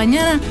 7 de la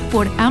mañana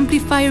por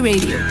Amplify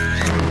Radio.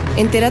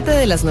 Entérate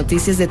de las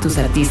noticias de tus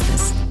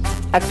artistas,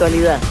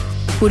 actualidad,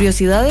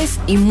 curiosidades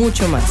y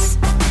mucho más.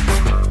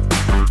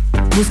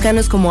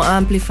 Búscanos como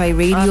Amplify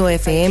Radio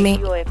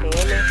FM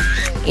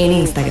en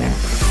Instagram.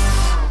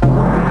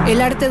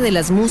 El arte de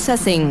las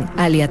musas en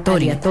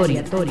Aleatorio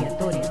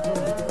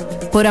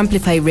por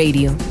Amplify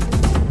Radio.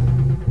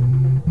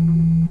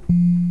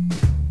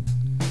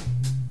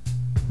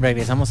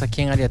 Regresamos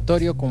aquí en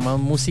Aleatorio con más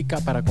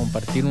música para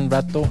compartir un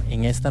rato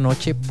en esta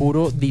noche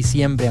puro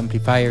diciembre,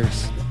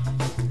 Amplifiers.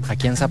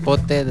 Aquí en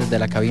Zapote, desde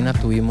la cabina,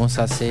 tuvimos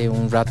hace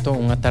un rato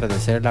un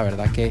atardecer, la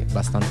verdad que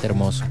bastante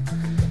hermoso.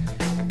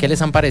 ¿Qué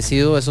les han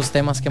parecido esos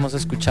temas que hemos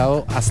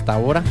escuchado hasta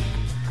ahora?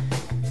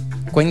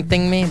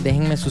 Cuéntenme,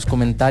 déjenme sus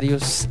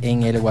comentarios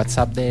en el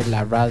WhatsApp de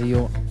la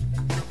radio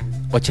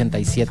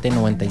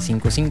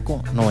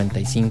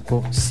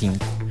 87-955-955.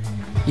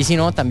 Y si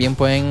no, también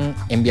pueden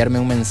enviarme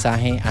un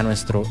mensaje a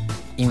nuestro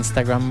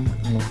Instagram,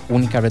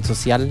 única red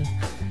social.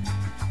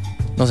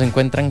 Nos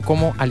encuentran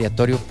como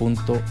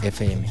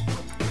aleatorio.fm.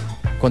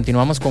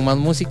 Continuamos con más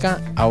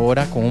música,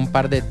 ahora con un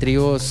par de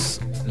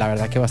tríos, la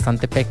verdad que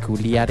bastante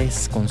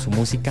peculiares con su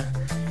música.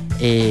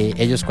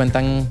 Ellos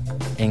cuentan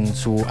en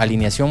su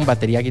alineación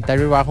batería,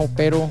 guitarra y bajo,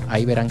 pero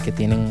ahí verán que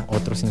tienen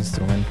otros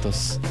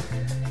instrumentos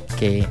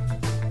que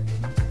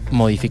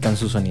modifican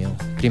su sonido.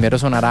 Primero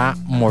sonará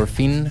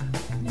Morphine,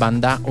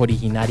 banda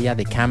originaria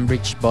de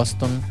Cambridge,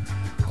 Boston,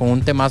 con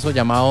un temazo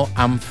llamado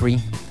I'm Free,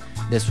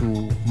 de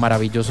su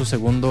maravilloso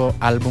segundo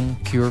álbum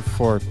Cure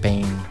for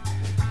Pain.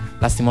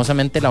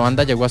 Lastimosamente la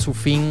banda llegó a su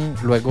fin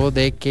luego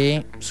de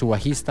que su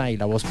bajista y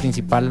la voz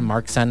principal,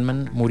 Mark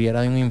Sandman,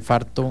 muriera de un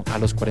infarto a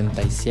los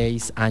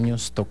 46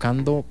 años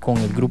tocando con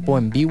el grupo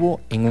en vivo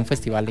en un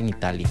festival en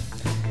Italia.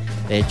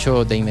 De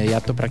hecho, de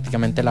inmediato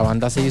prácticamente la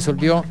banda se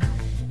disolvió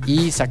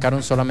y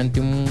sacaron solamente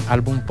un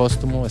álbum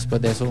póstumo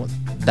después de eso,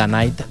 The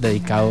Night,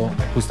 dedicado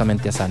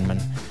justamente a Sandman.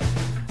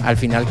 Al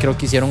final creo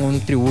que hicieron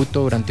un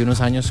tributo durante unos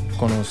años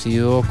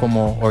conocido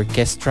como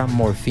Orchestra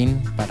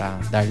Morphine para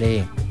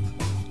darle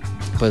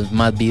pues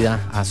más vida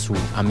a su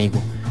amigo.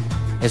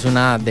 Es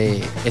una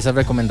de esas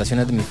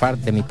recomendaciones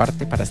de mi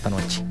parte para esta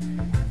noche.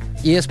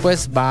 Y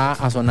después va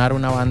a sonar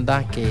una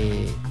banda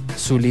que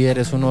su líder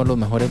es uno de los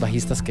mejores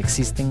bajistas que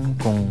existen,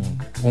 con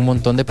un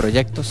montón de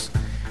proyectos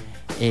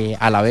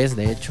a la vez,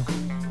 de hecho.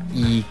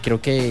 Y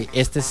creo que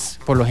este es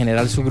por lo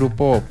general su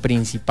grupo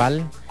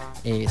principal.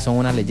 Son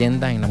una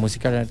leyenda en la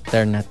música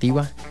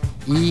alternativa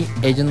y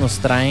ellos nos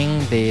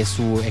traen de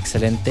su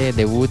excelente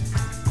debut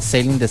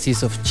Sailing the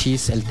Seas of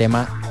Cheese el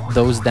tema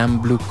Those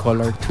Damn Blue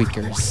Collar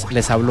Tweakers.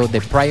 Les hablo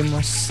de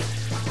Primus,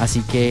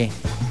 así que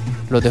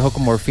los dejo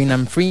con Morphine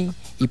I'm Free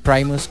y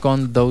Primus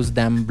con Those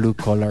Damn Blue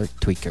Collar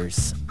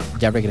Tweakers.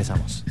 Ya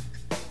regresamos.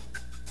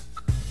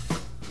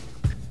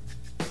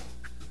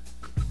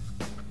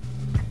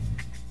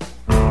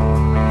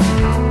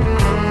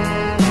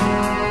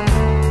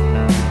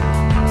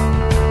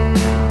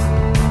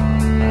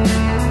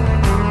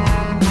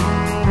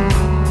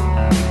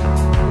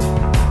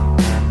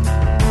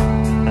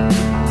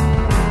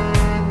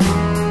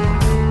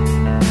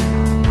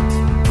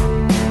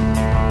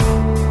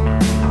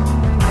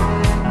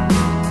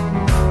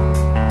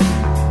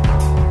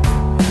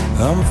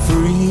 I'm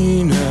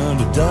free now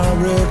to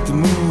direct the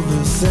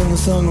movie, sing a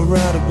song or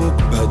write a book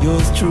about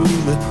yours truly.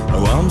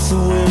 Oh, I'm so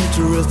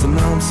interesting,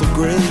 I'm so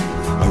great.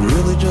 I'm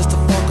really just a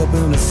fuck up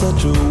and it's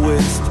such a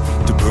waste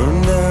to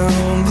burn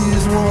down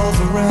these walls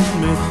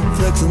around me,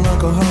 flexing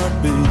like a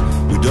heartbeat.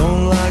 We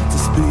don't like to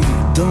speak,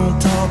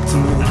 don't talk to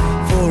me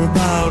for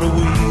about a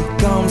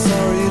week. I'm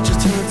sorry, it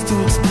just hurts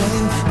to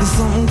explain. There's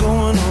something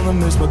going on that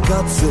makes my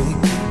gut sick.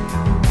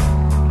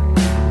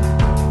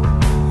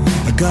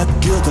 I got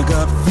guilt, I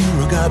got fear,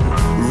 I got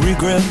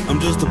regret. I'm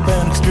just a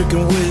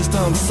panic-stricken waste.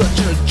 I'm such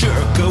a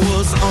jerk, I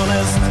was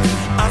honest,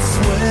 I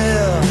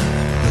swear.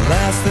 The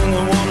last thing I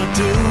wanna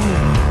do,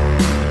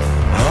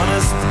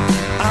 honest,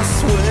 I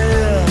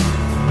swear.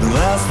 The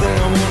last thing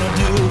I wanna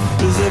do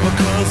is ever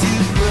cause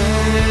you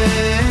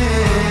pain.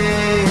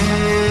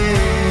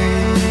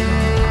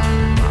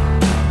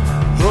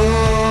 Oh.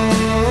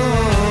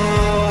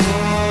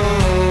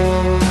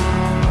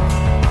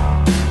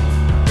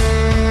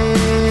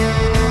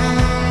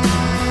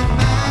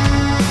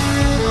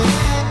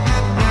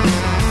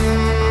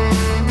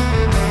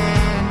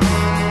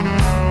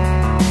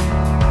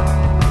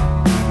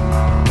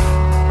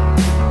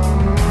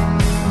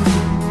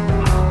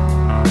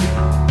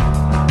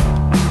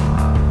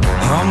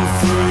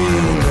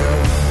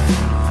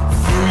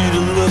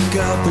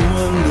 Out the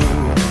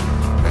window,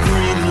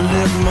 free to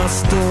live my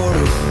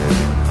story,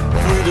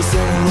 free to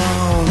sing along.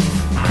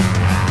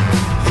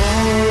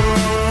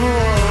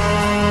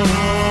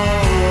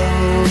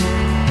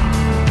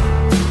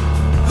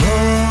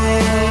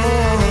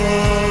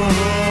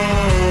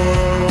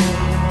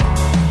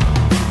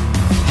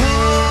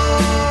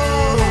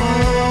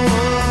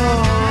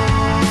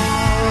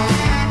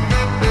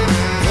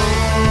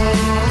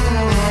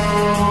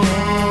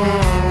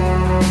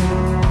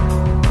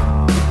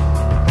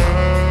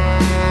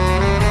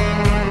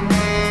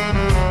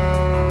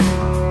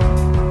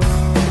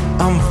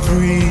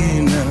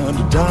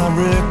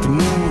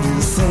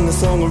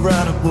 song or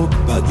write a book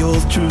about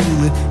yours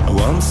truly. Oh,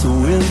 I'm so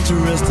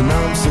interested and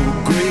I'm so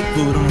great,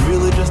 but I'm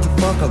really just a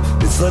fuck up.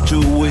 It's such a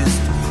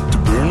waste to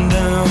burn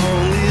down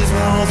these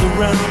walls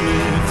around me,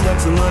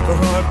 flexing like a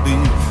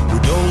heartbeat. We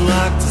don't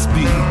like to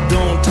speak,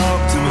 don't talk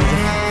to me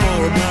for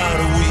about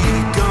a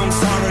week. I'm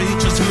sorry, it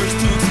just hurts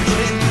to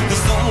explain.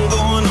 There's something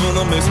going on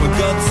that makes my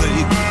guts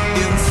ache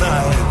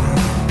inside.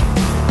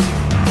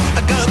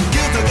 I got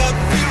guilt, I got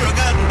fear, I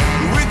got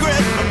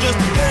regret. I'm just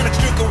a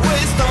panic-stricken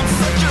waste. I'm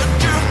such a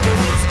jerk, but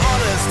it's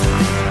honest.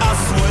 I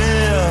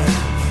swear,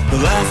 the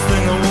last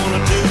thing I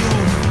wanna do.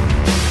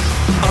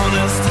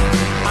 Honest,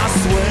 I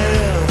swear,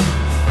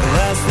 the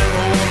last thing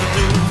I wanna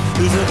do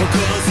is ever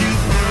cause you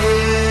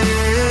pain.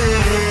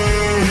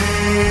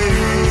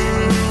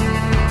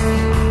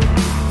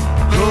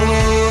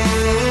 Oh.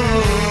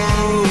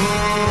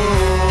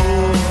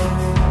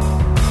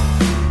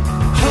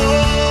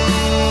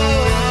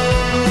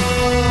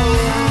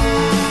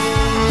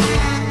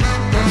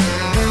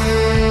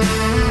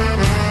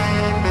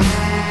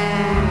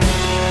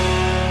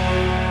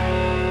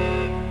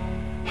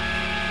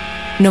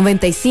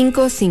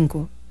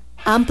 95.5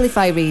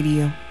 Amplify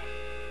Radio.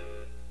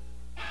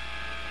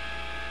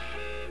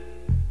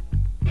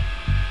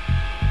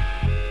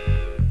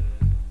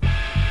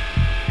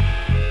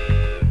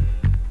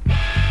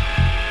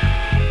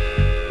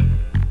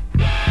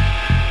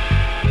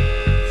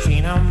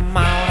 Seen 'em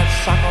out at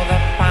Suckle,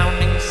 they're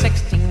pounding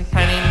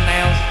 16-penny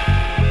nails.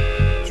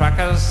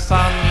 Truckers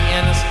on the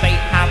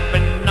interstate have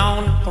been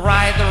known to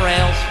ride the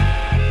rails.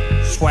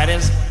 Sweat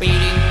is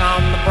beating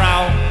on the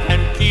brow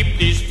and keep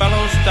these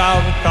fellows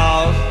down,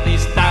 cause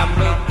these damn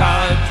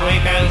blue-collar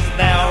tweakers,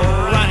 they're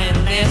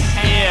running this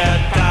here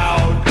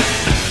town.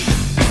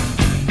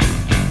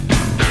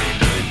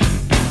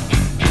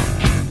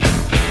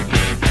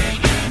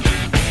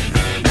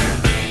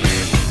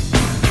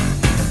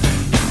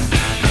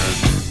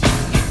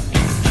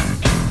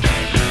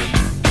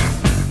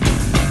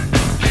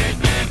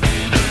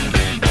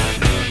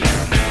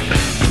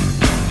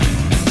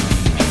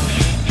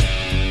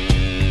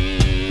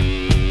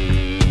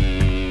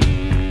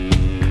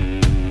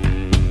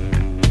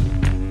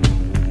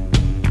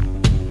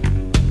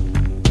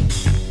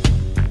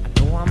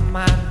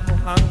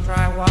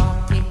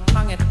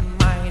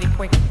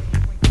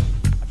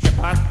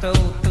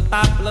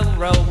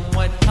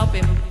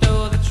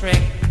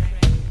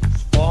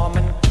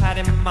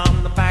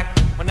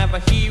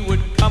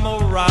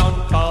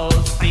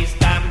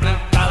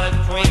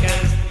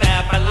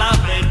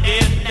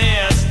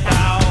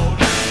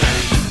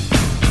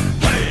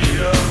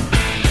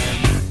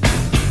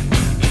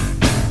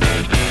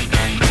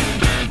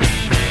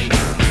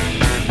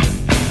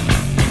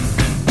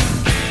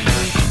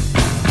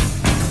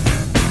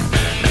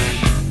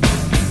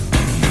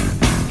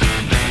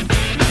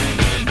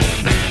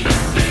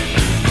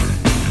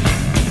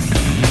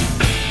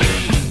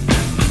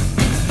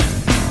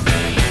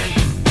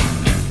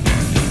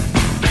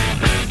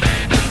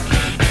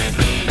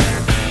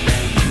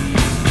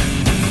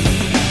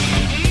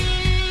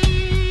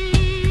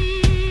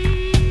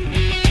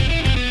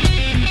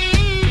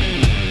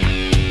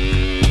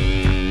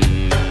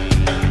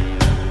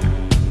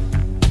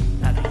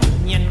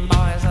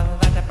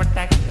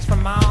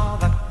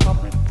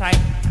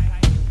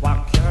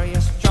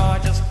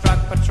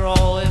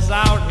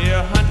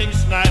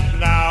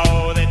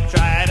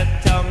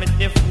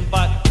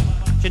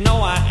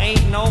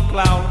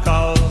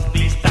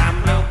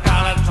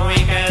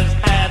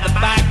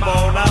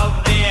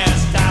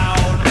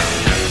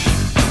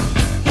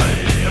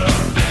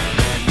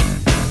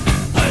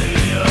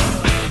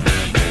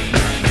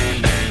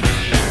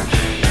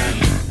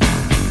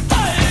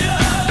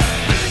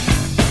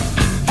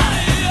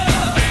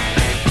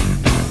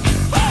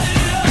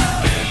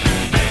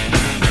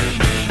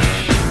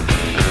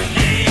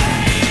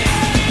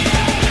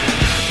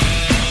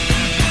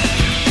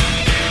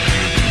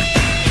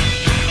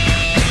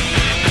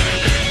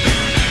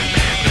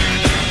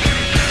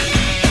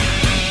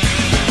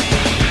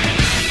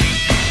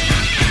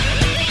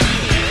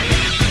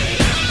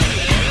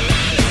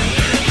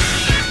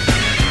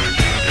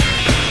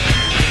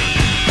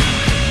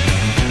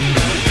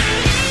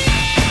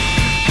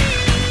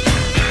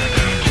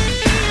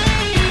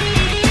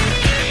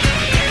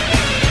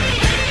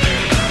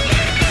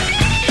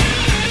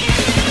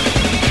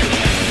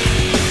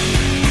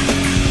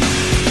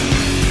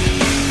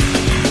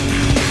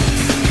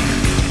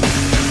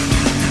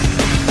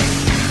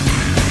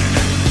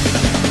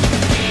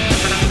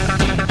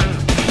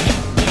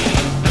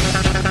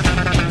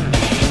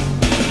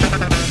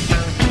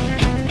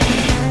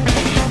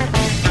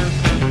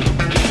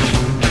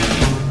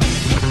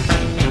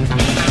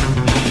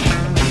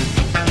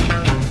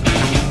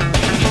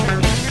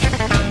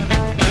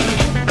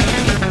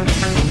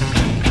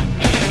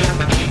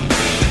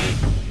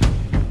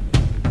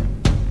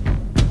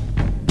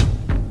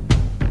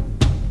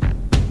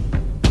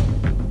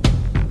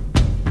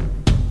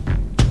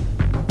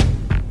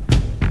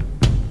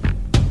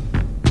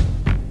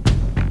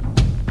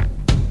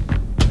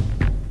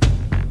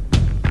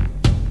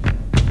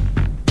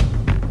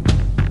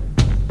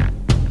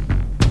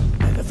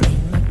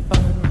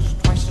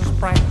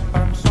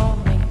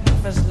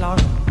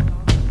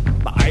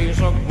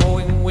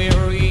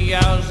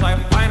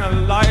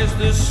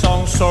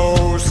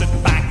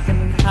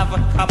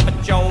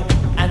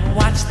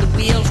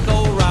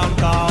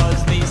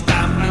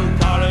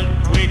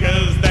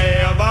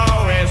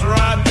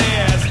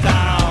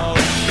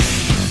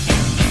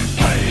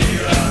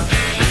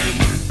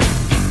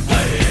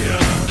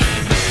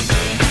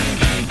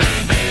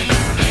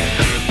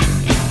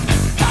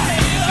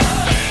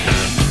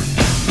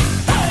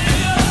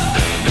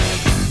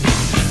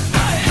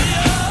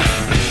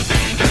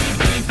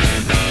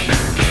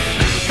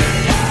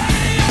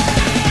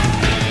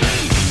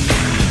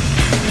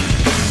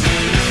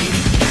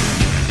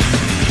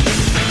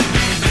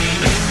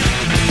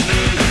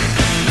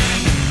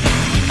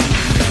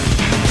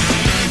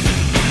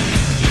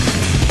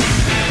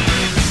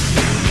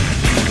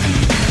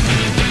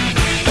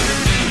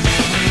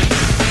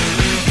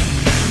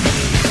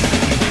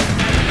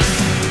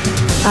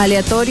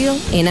 Aleatorio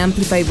en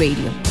Amplify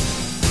Radio.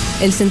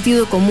 El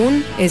sentido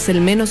común es el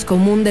menos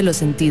común de los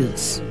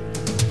sentidos.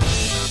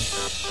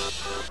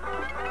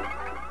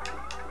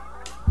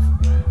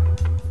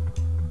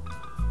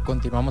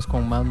 Continuamos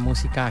con más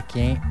música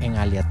aquí en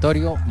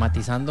Aleatorio,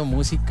 matizando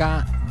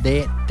música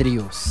de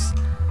tríos.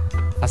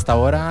 Hasta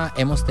ahora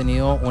hemos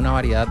tenido una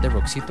variedad de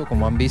rockcito,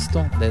 como han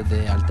visto,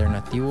 desde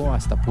alternativo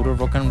hasta puro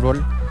rock and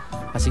roll.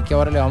 Así que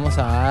ahora le vamos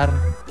a dar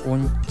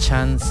un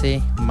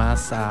chance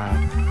más a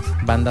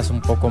bandas un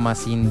poco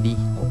más indie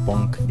o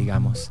punk,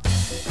 digamos.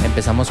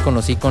 Empezamos con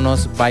los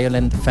íconos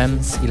Violent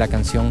Femmes y la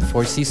canción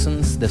Four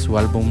Seasons de su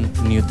álbum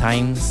New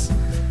Times.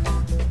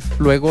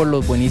 Luego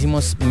los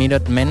buenísimos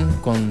Minutemen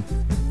con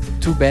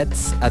Two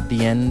Beds at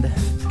the End,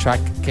 track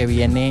que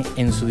viene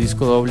en su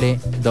disco doble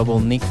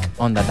Double Nick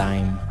on the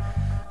Dime.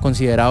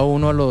 Considerado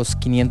uno de los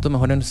 500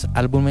 mejores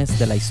álbumes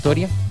de la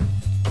historia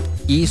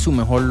y su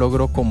mejor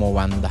logro como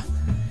banda.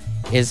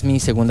 Es mi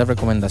segunda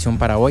recomendación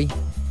para hoy.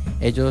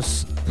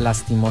 Ellos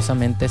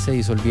lastimosamente se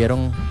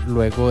disolvieron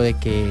luego de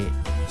que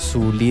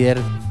su líder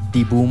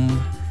D-Boom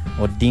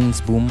o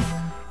Dean's Boom,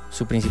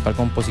 su principal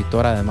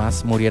compositor,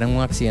 además muriera en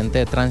un accidente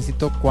de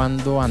tránsito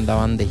cuando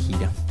andaban de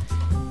gira.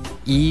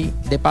 Y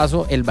de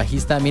paso, el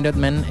bajista de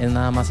Minutemen es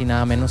nada más y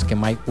nada menos que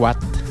Mike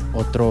Watt,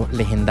 otro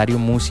legendario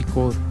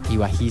músico y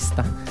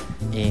bajista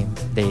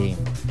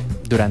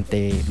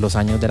durante los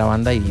años de la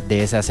banda y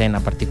de esa escena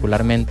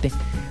particularmente,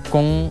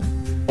 con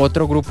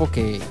otro grupo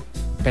que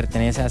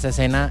pertenece a esa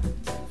escena,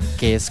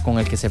 que es con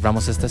el que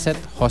cerramos este set,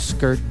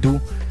 Husker Du,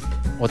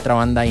 otra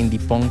banda indie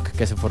punk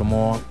que se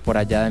formó por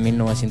allá de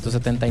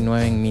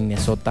 1979 en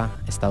Minnesota,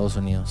 Estados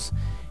Unidos.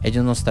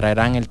 Ellos nos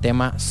traerán el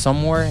tema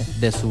Somewhere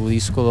de su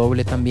disco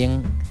doble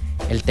también,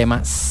 el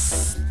tema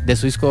de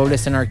su disco doble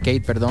Zen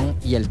Arcade,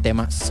 y el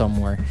tema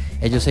Somewhere.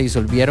 Ellos se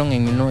disolvieron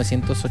en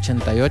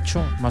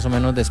 1988, más o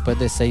menos después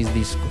de 6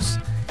 discos.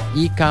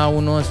 Y cada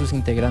uno de sus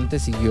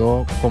integrantes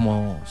siguió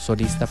como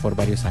solista por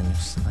varios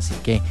años. Así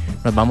que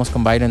nos vamos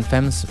con Violent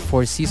Femmes,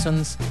 Four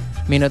Seasons,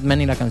 Minutemen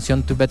y la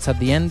canción Two Beds at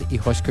the End, y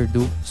Husker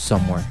Du,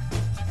 Somewhere.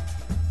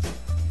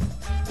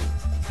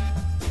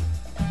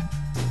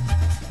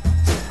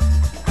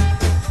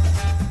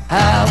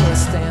 How will I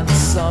stand the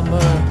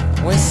summer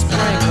when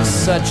spring was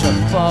such a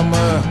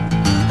bummer?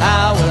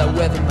 How will I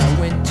weather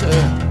my winter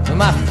when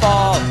my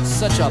fall is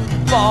such a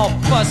ball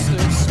buster?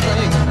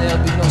 Spring, there'll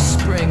be no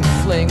spring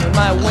fling when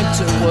my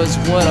winter was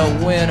what a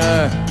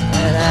winter.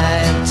 And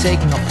I am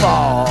taking a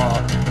fall,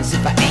 as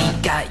if I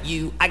ain't got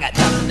you, I got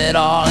nothing at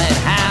all. And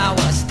how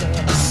will I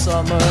stand the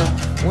summer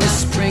when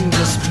spring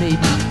just made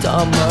me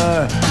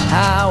dumber?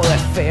 How will I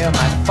fare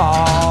my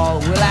fall?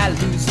 Will I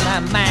lose my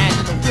mind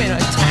in the winter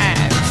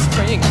time?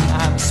 Spring and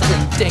I'm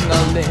spring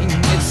ding-a-ling.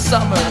 It's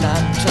summer and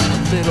I'm just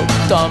a little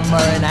dumber,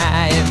 and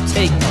I am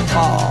taking a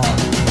fall.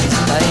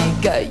 If I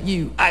ain't got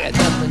you, I got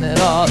nothing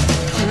at all.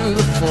 Through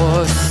the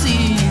 4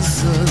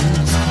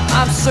 seasons,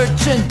 I'm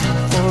searching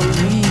for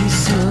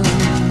reasons.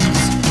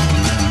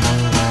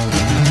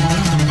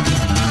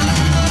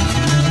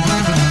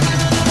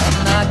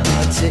 I'm not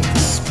gonna take the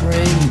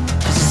spring,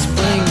 'cause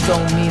spring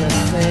don't mean a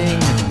thing.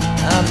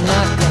 I'm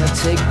not gonna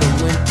take the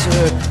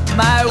winter,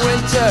 my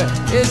winter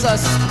is a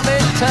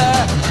splinter.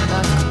 I'm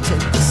not gonna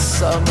take the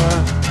summer,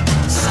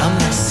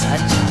 summer's such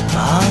a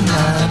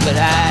bummer. But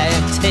I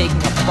am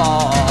taking a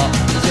fall,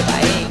 'cause if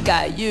I ain't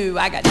got you,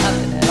 I got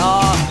nothing at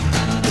all.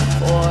 The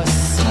 4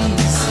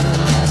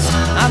 seasons,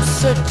 I'm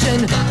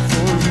searching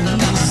for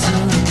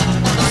reasons.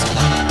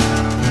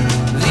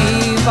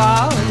 Leave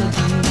all of the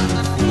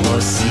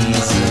 4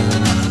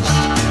 seasons,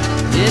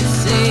 it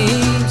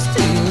seems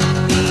to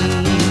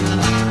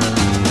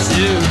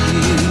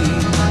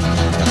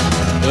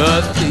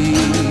a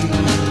theme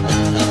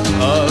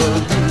of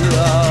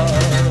love,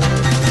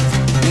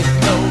 with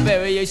no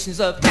variations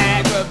of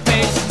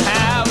aggravation.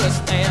 How will I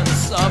stand the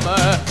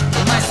summer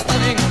when my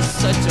spring is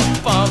such a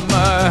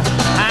bummer?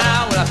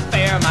 How will I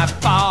fare my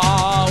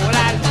fall? Will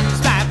I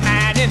lose my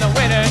mind in the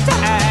winter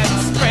time?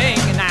 Spring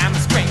and I'm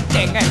spring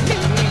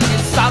ding-a-ding.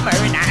 It's summer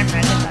and I'm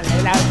a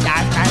little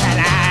dark, and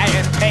I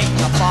am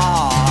taking a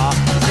fall.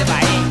 'Cause if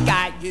I ain't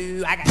got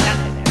you, I got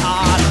nothing at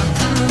all.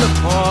 Through the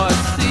 4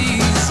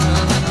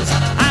 seasons,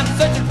 I'm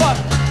searching for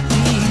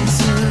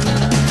reasons.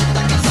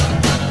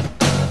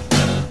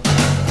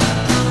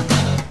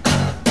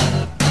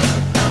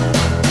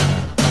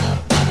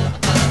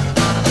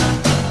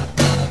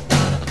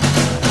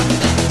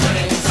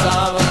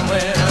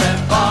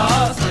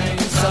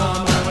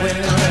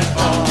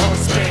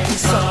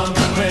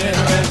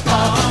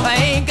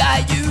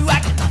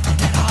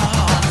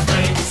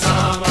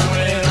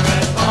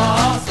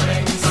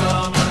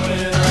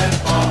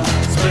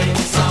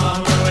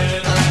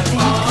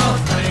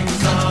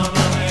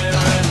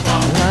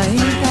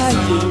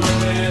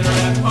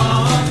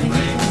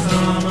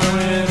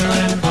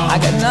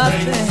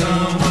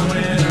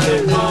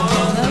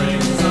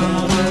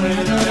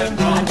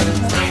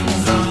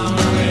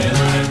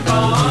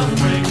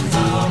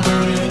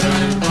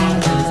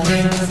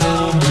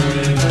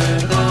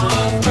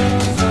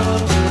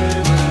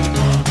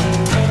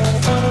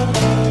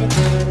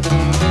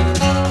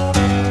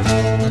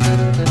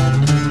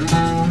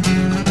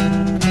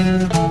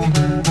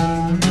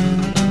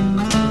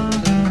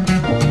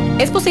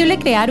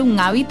 posible crear un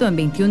hábito en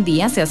 21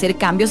 días y hacer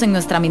cambios en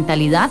nuestra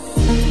mentalidad?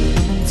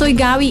 Soy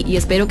Gaby y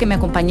espero que me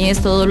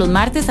acompañes todos los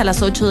martes a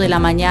las 8 de la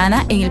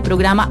mañana en el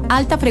programa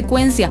Alta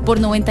Frecuencia por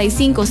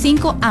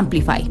 95.5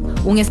 Amplify,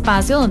 un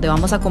espacio donde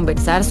vamos a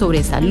conversar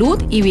sobre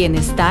salud y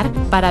bienestar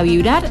para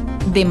vibrar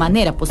de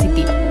manera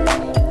positiva.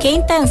 Qué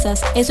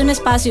Intensas es un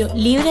espacio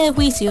libre de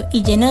juicio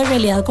y lleno de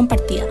realidad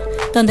compartida,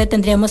 donde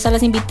tendremos a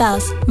las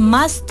invitadas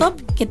más top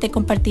que te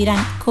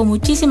compartirán con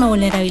muchísima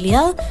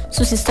vulnerabilidad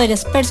sus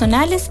historias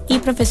personales y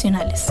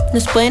profesionales.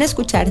 Nos pueden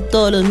escuchar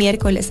todos los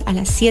miércoles a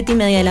las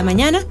 7:30 de la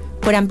mañana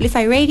por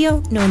Amplify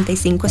Radio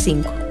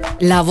 95.5.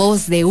 La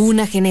voz de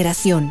una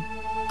generación.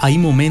 Hay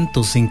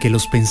momentos en que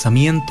los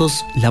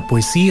pensamientos, la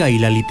poesía y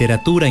la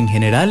literatura en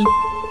general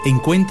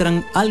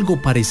encuentran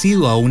algo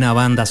parecido a una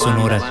banda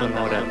sonora.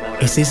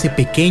 Es ese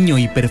pequeño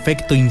y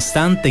perfecto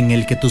instante en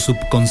el que tu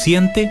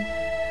subconsciente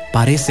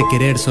parece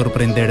querer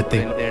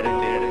sorprenderte.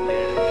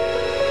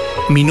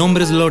 Mi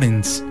nombre es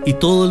Lawrence y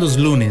todos los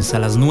lunes a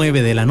las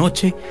 9 de la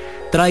noche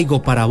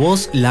traigo para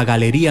vos la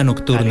Galería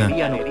Nocturna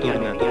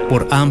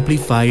por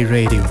Amplify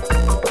Radio.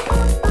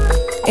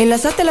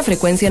 Enlazate a la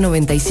frecuencia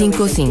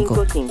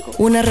 95.5,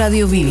 una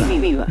radio viva,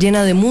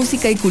 llena de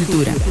música y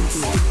cultura.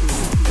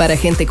 Para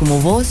gente como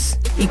vos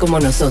y como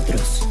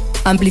nosotros.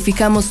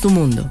 Amplificamos tu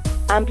mundo.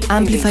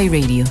 Amplify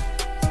Radio.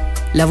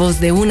 La voz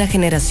de una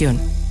generación.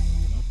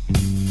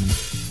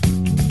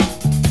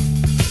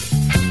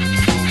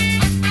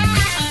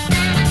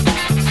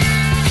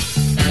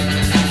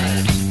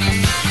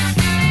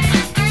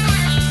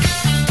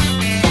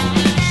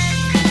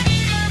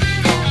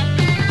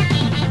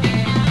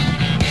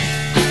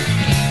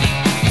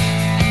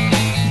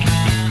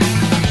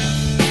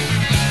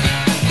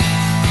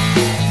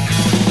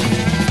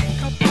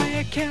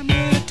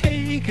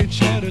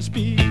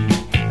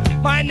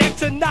 My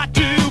next and not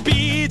two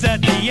beads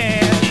at the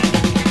end.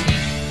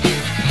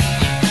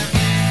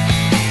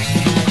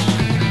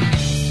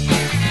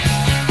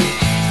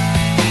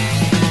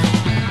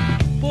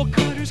 Four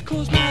quarters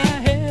close, my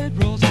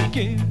head rolls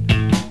again.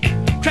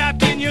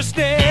 Trapped in your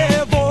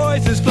stare,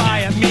 voices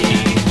fly at me.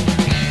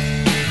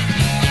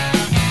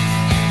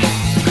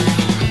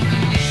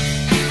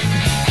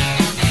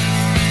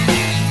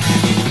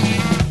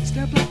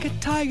 Step like a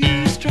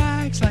tiger,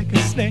 strikes like a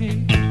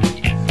snake.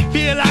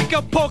 Feel like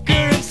a poker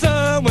in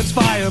someone's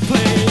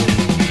fireplace.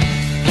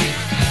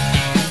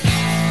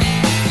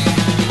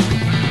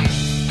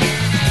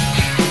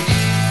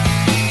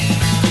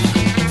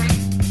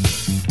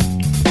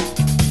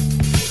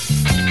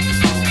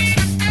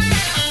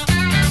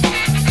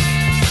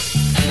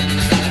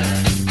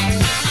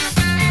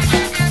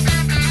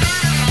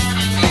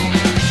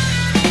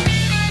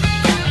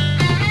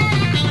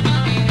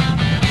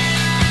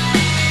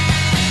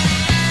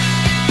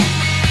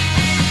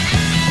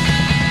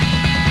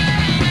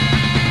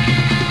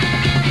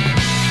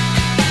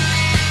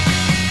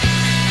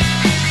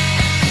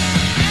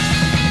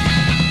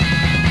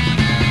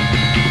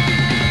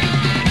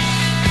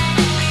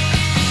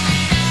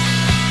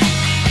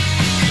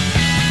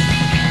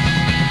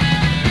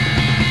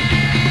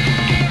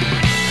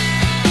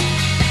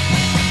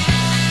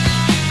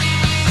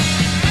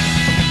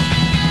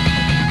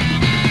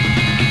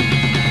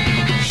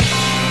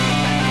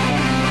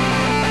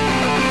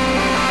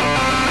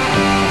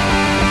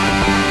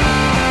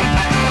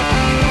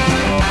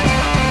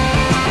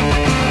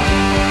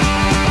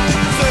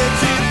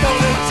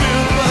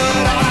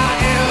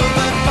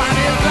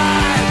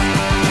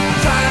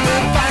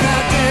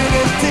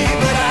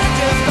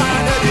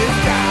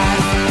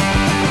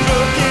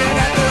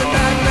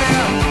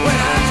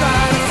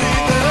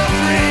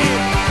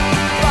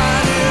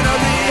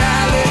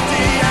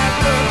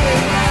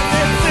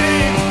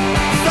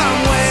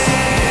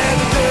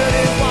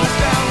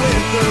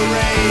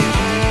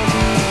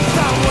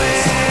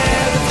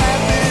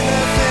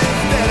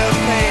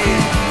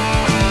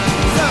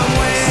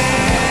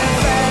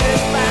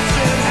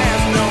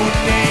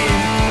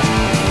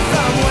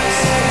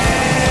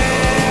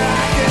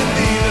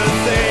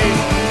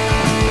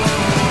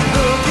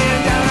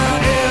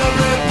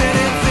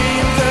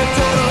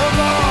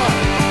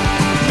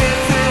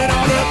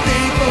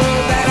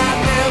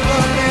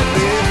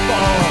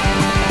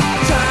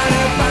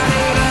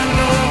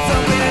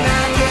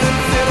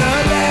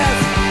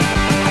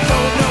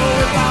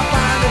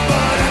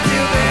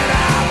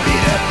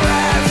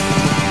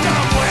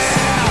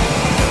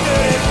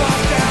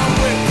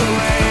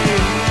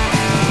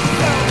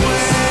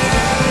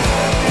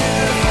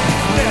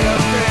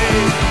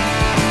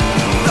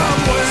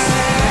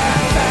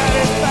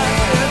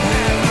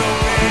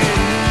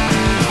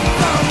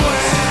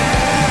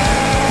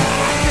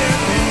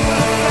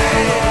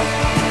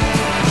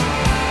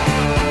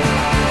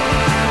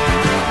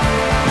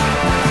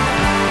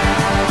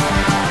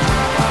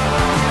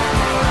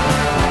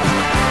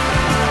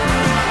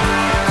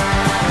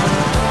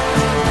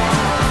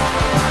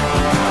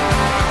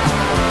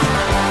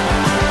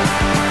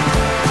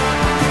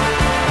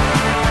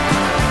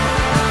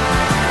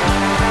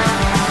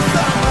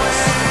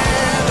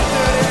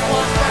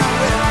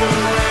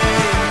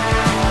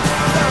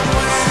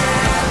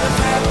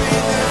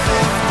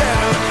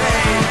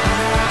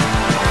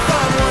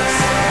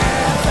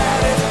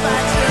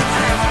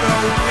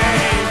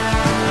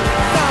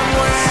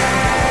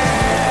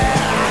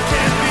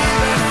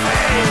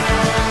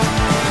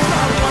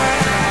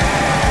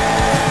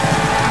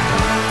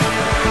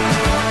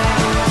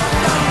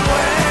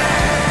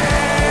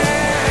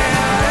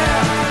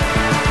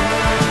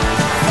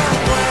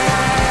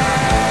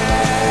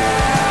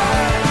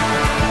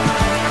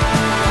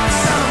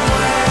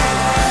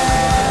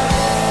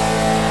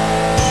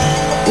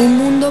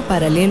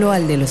 paralelo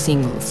al de los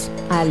singles.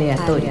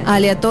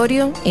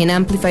 Aleatorio en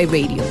Amplify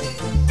Radio.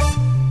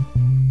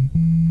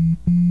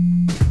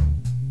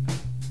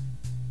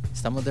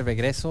 Estamos de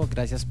regreso,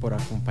 gracias por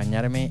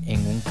acompañarme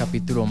en un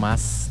capítulo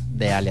más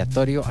de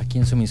Aleatorio aquí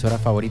en su emisora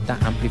favorita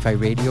Amplify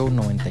Radio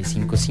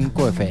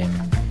 95.5 FM.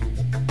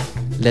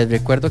 Les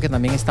recuerdo que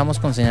también estamos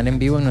con señal en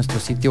vivo en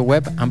nuestro sitio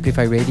web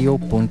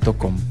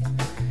amplifyradio.com.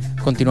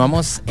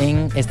 Continuamos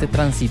en este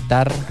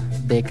transitar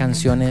de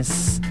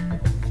canciones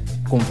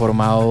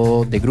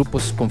de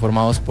grupos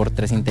conformados por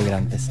 3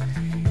 integrantes.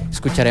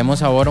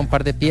 Escucharemos ahora un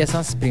par de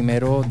piezas,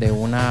 primero de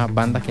una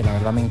banda que la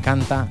verdad me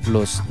encanta,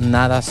 los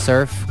Nada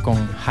Surf con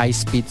High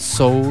Speed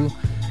Soul,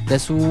 de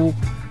su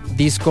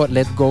disco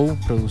Let Go,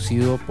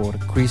 producido por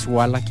Chris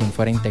Walla, quien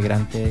fuera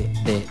integrante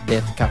de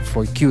Death Cab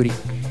for Cutie,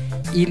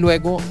 y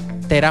luego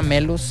Tera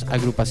Melos,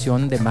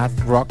 agrupación de math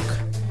rock.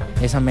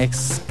 Esa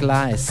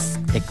mezcla es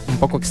un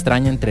poco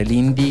extraña entre el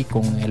indie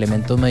con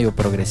elementos medio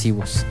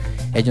progresivos.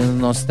 Ellos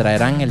nos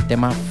traerán el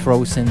tema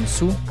Frozen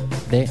Zoo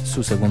de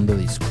su segundo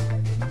disco.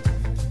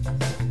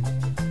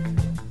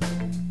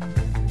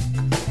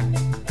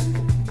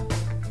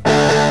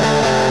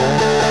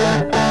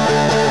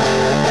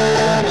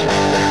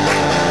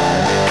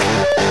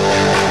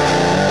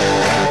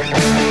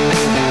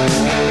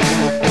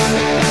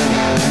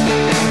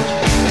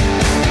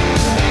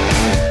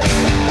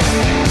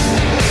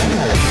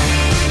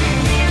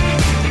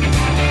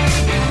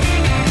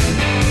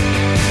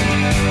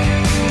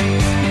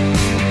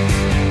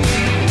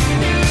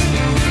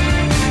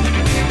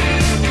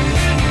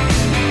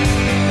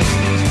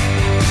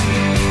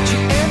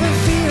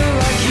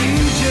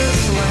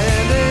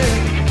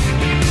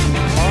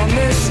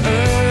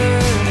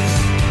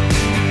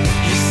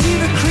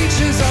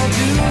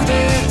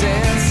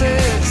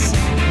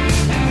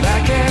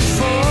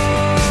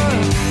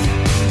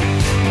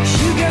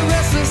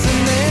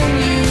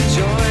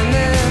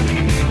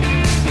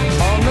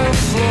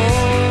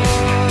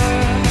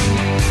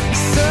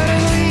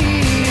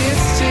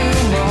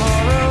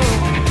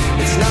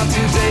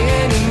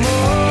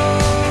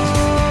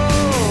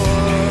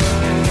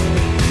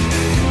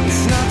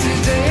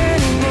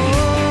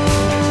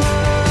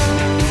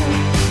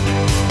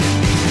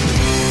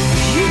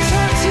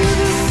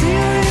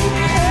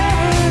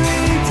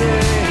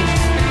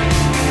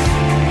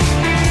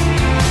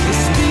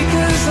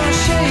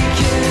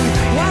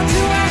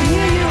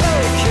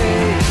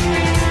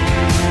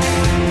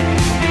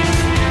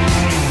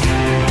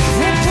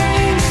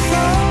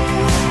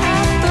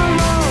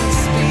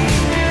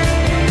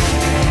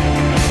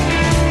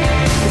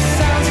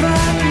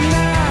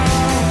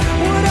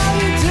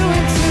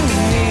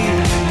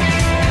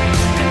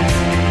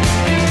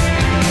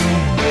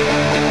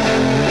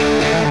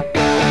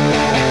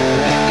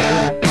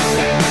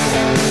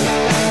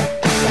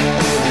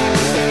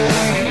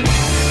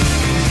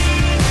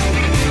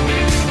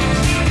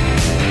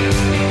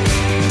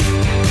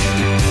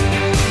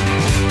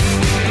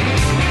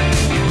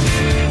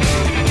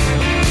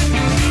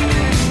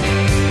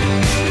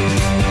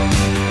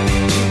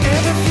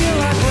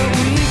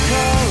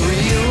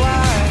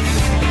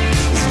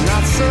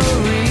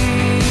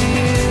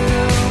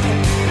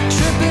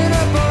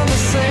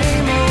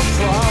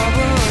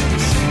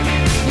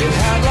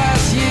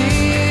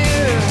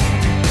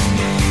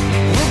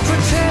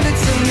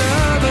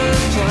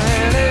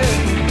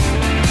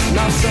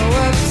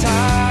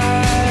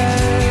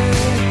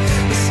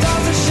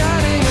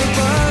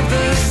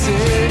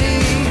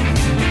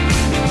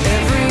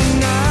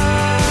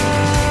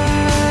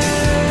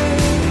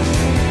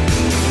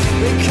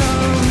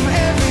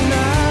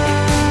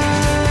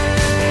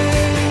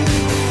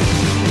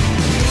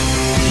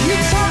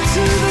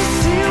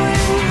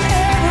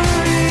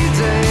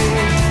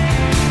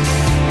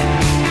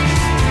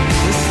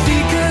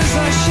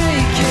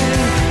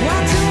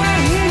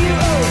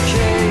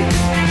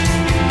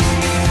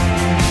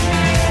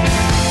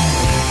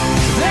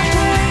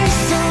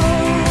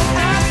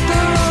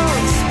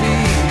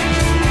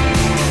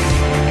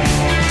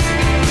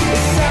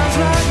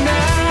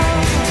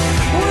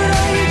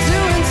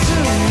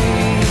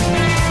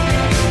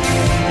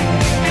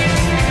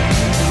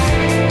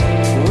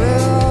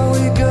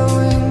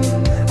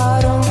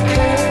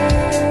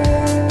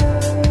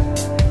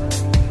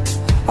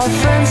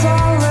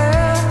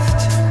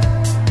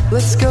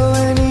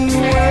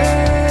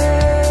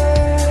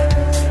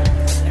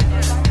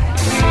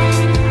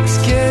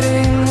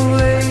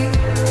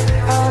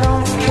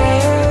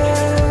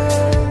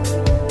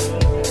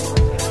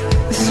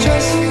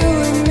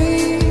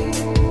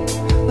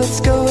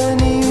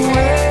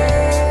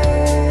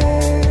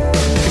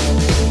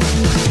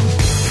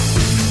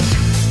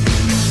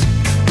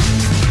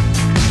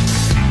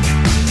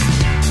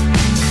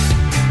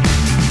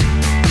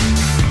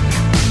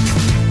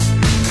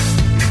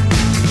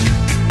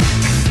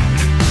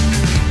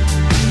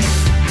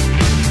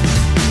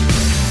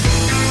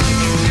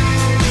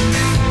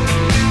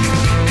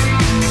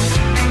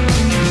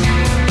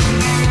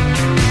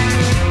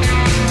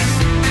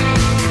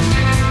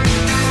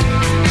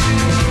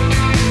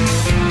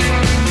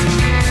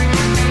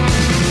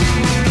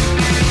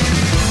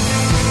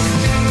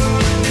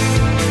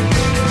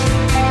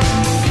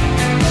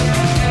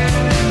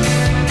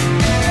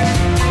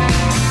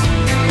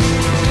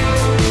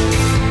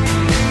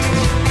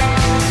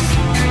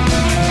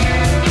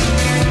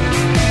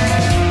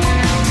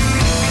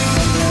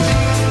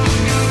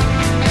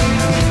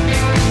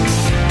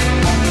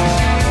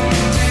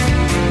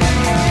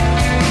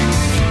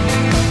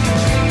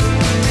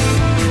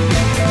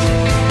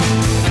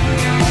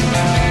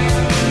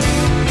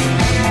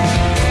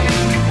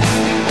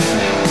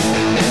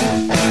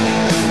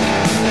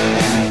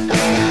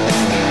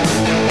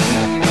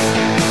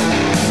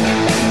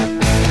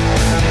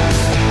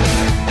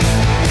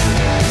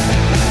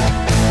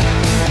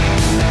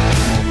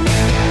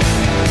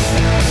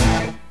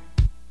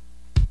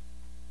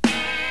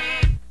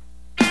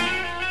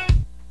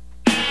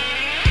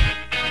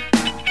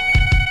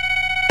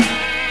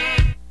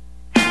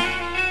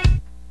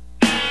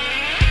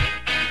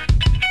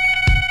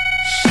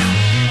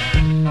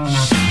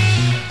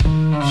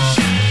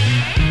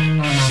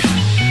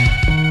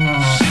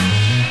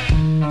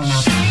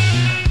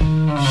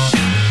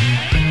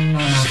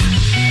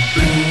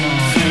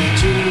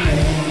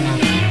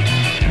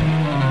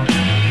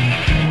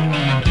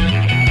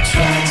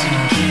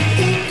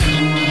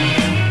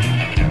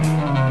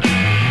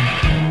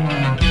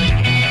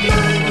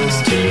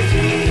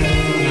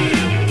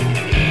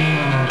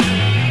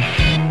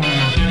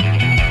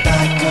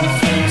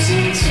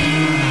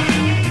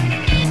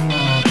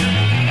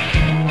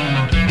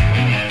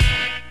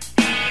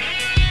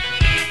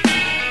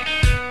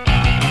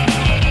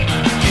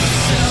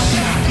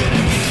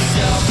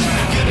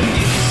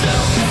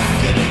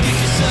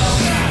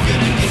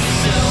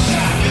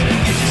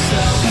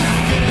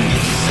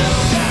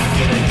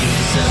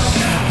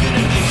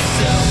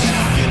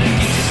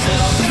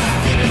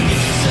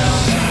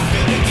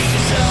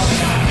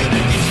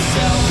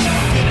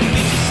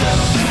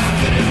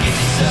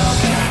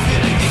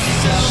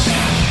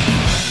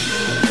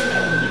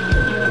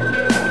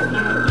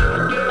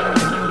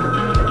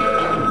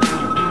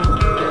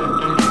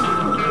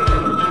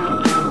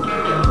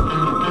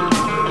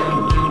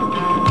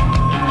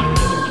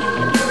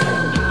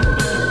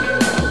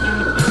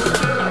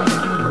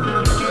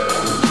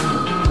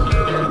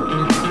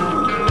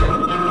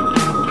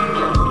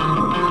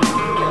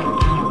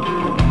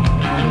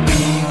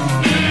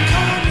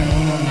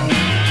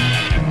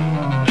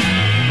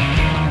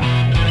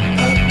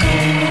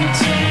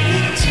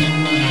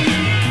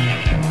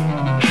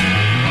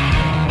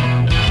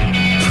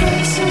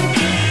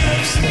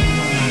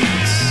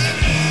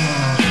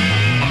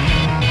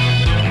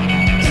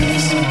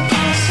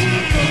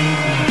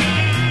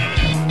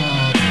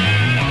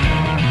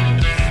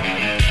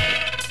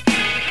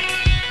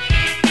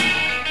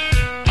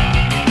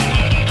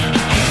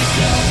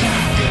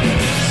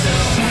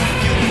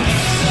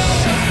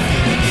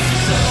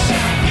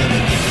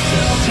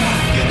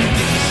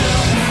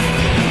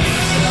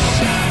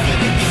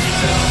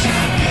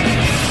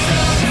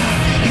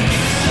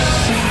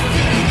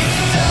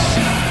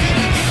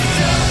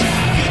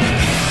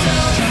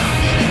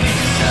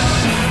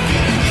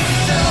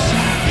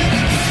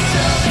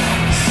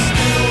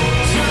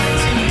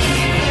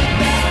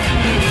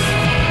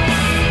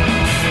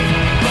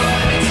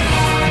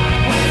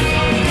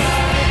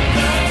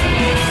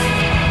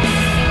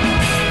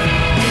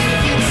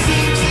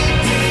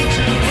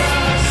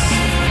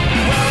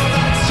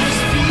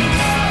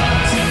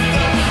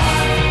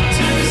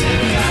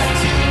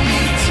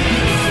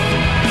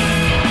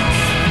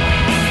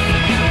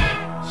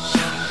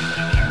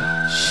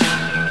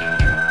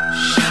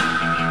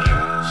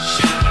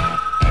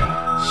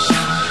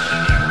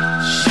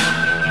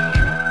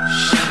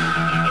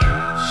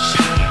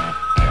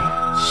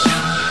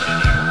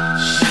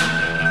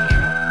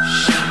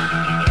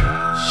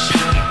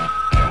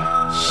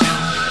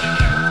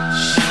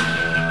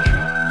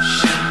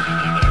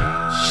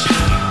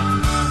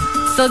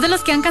 ¿Sos de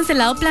los que han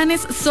cancelado planes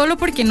solo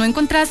porque no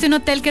encontraste un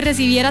hotel que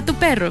recibiera a tu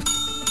perro?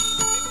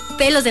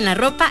 Pelos en la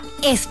ropa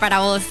es para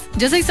vos.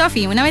 Yo soy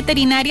Sofi, una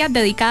veterinaria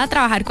dedicada a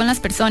trabajar con las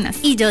personas.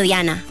 Y yo,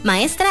 Diana,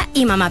 maestra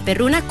y mamá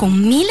perruna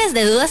con miles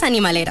de dudas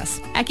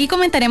animaleras. Aquí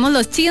comentaremos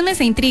los chismes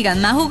e intrigas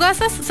más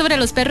jugosas sobre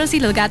los perros y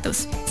los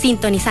gatos.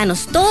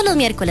 Sintonizanos todos los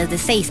miércoles de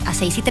 6 a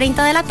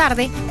 6:30 de la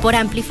tarde por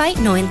Amplify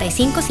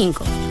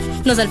 95.5.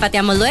 Nos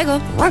olfateamos luego.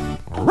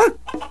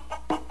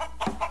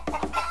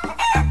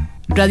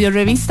 Radio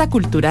Revista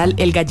Cultural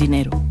El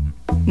Gallinero.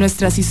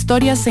 Nuestras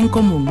historias en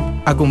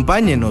común.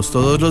 Acompáñenos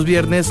todos los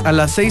viernes a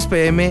las 6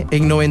 p.m.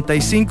 en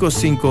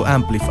 95.5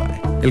 Amplify.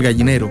 El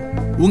Gallinero,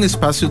 un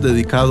espacio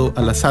dedicado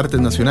a las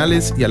artes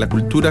nacionales y a la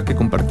cultura que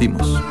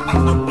compartimos.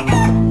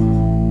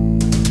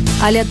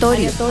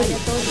 Aleatorio.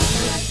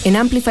 En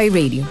Amplify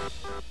Radio.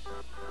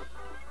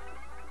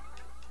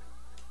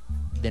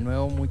 De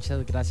nuevo,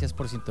 muchas gracias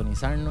por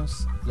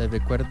sintonizarnos. Les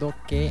recuerdo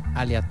que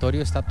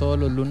Aleatorio está todos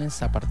los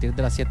lunes a partir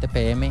de las 7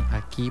 p.m.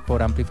 aquí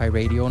por Amplify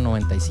Radio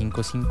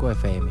 95.5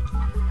 FM.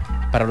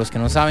 Para los que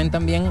no saben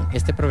también,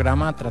 este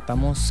programa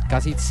tratamos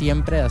casi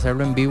siempre de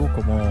hacerlo en vivo,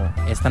 como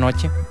esta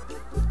noche.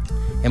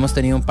 Hemos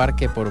tenido un par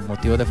que por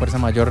motivos de fuerza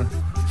mayor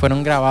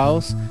fueron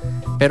grabados,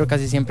 pero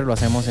casi siempre lo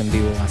hacemos en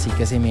vivo. Así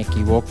que si me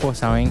equivoco,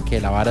 saben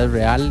que la vara es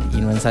real y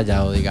no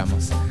ensayado,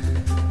 digamos.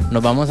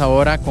 Nos vamos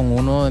ahora con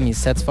uno de mis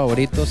sets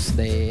favoritos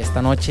de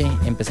esta noche,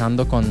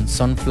 empezando con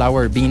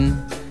Sunflower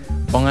Bean.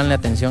 Pónganle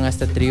atención a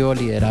este trío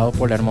liderado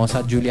por la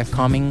hermosa Julia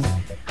Cumming,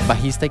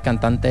 bajista y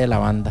cantante de la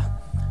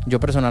banda. Yo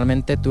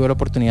personalmente tuve la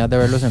oportunidad de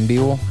verlos en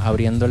vivo,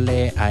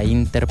 abriéndole a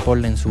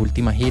Interpol en su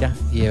última gira,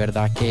 y de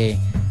verdad que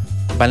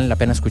valen la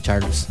pena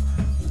escucharlos.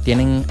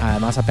 Tienen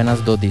además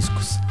apenas 2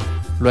 discos.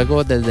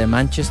 Luego, desde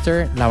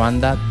Manchester, la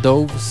banda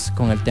Doves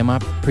con el tema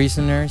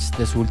Prisoners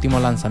de su último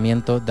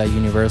lanzamiento, The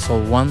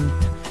Universal One,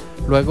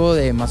 luego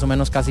de más o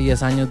menos casi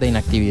 10 años de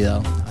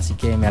inactividad, así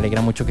que me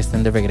alegra mucho que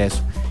estén de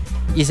regreso.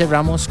 Y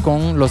cerramos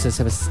con los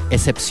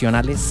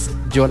excepcionales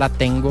Yo La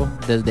Tengo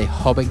desde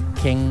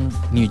Hoboken,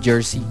 New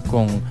Jersey,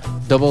 con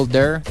Double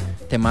Dare,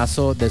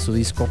 temazo de su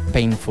disco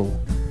Painful.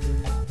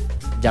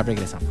 Ya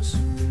regresamos.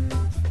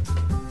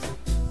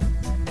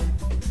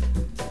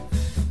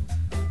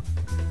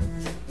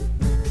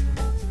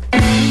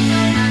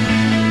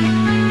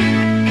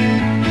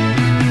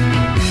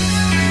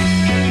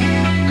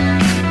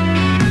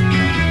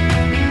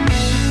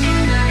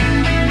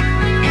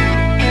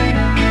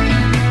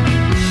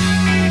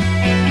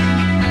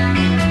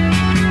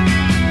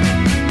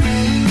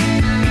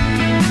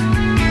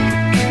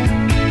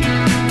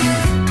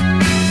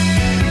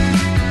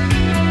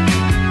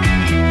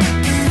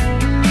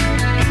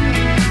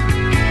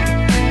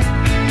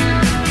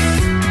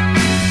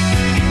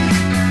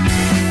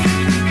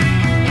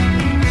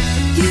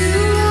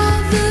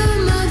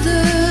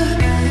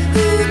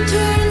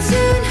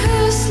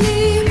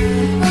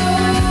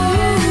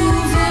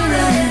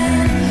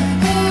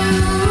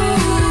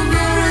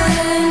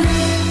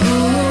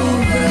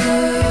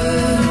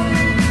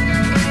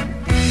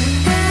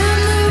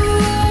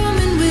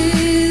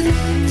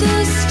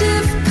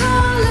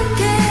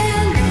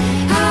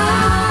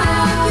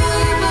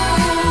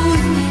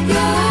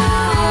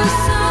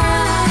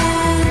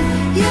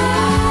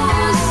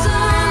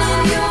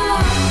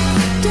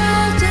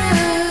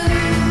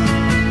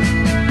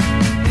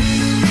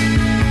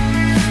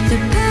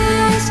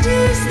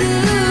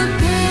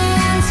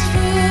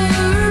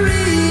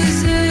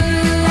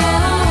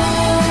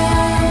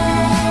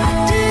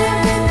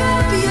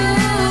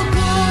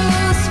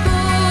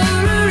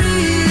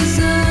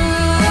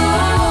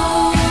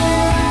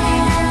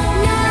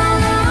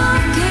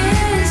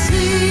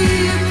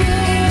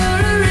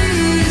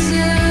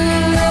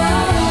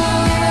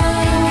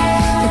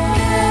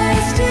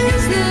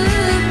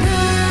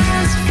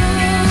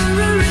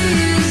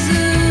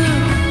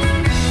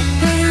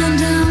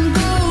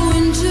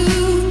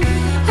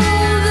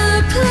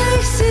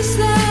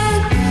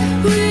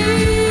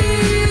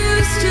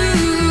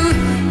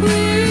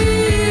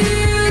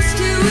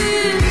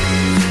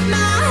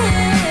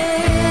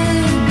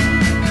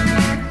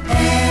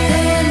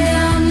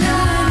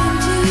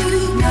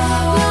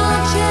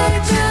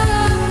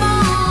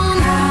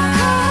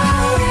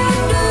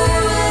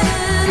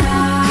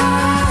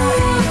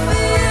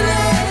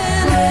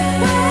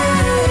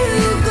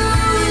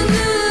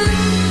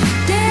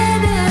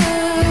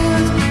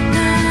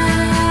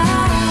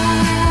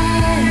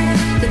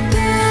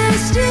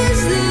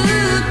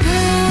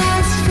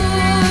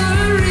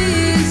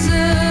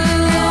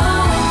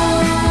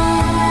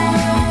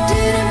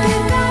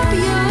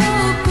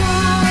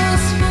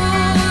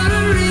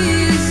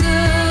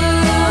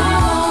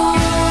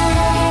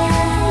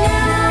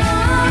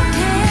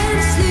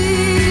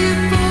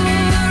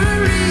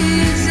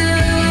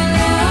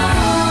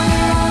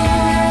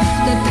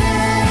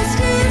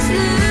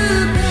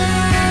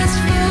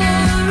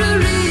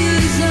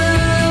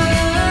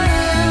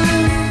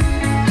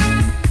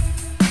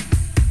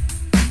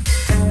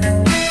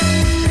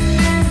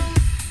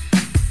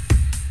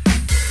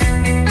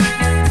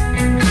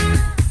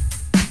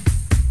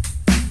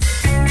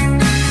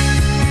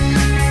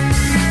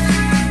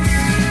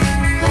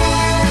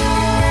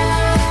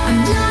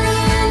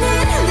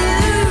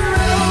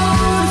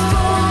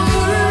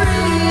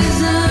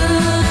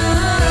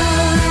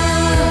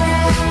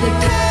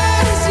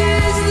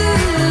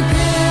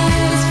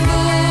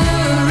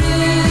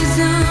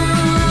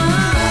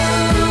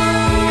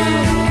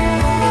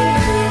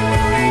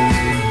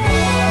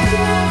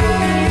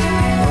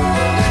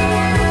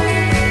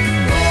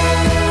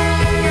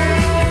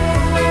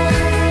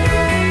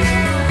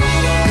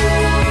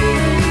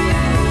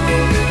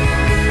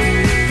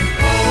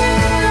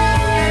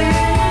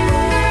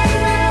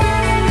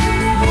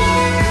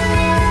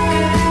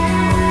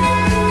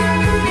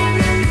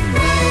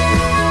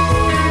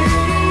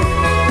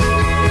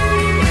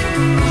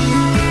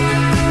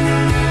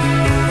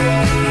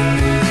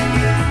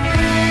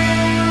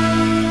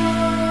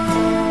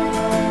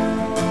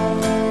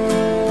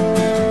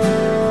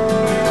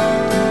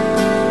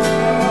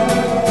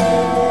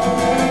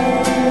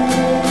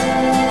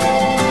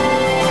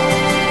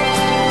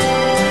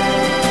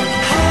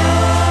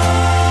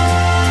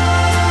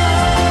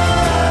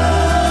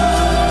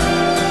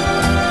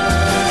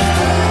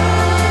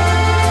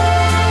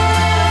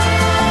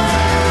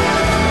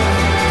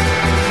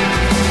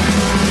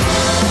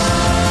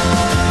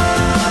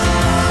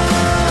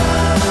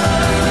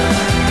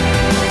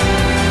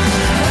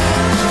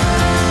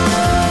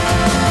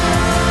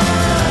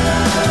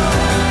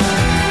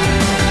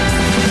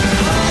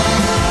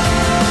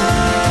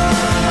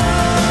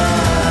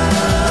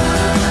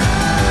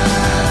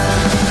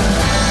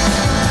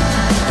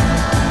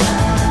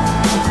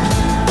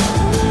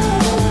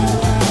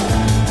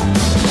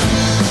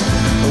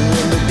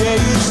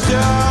 is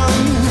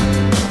done.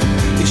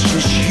 It's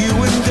just you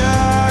and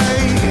I.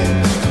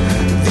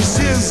 This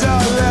is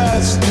our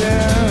last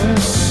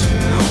dance.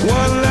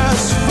 One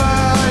last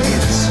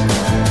fight.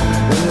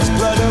 When there's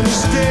blood on the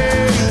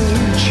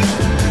stage,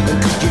 and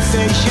could you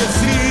face your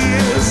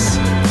fears?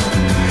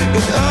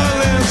 It all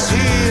ends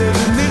here.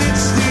 The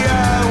minutes, the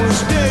hours,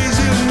 days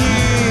and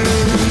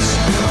years.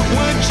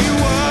 What you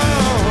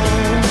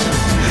want?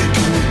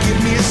 Can you give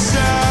me a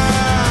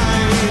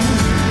sign?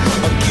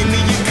 Or give me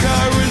your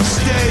current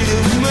state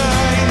of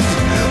mind?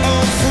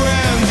 Oh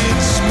friend,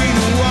 it's been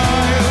a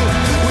while.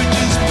 We're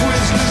just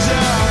prisoners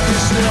of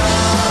this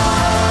life.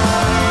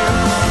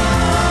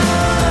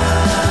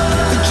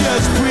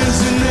 Just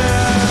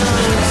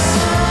prisoners.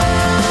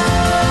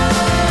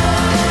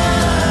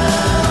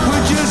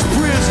 We're just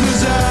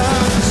prisoners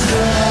of this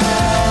life.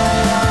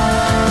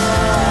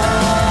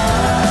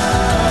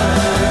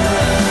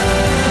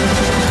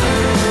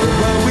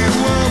 But we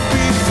won't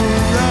be for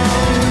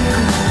long.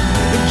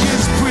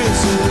 Just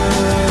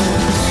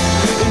prisoners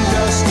in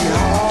dusty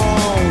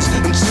halls,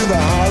 into the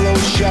hollow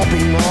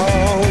shopping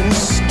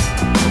malls,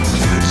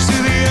 to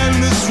the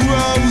endless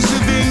rows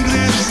of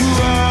English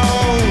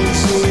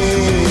roses.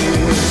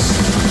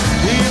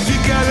 If you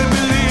gotta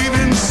believe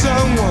in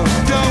someone,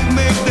 don't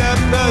make that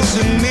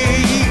person me.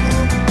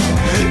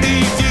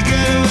 If you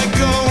gotta let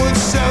go of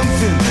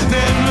something,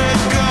 then let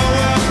go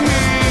of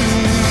me.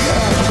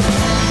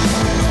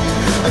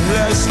 And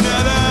last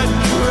night I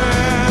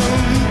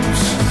dreamt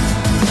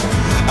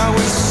I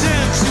was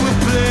sent to a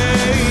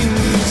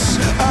place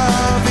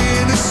of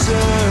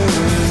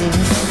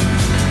innocence.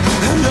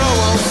 Hello,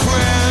 old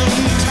friend.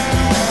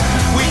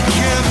 We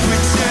can't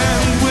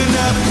pretend we're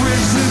not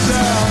prisoners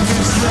of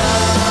this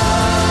life.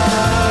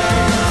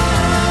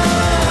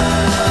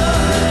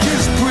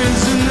 Just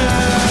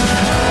prisoners.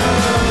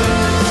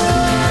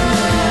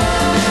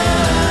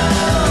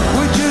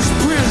 We're just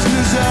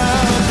prisoners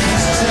of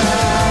this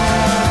times.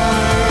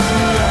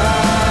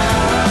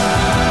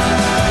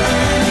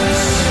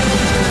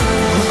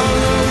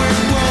 Although it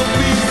won't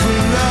be for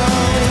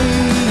long,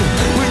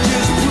 we're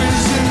just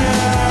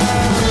prisoners.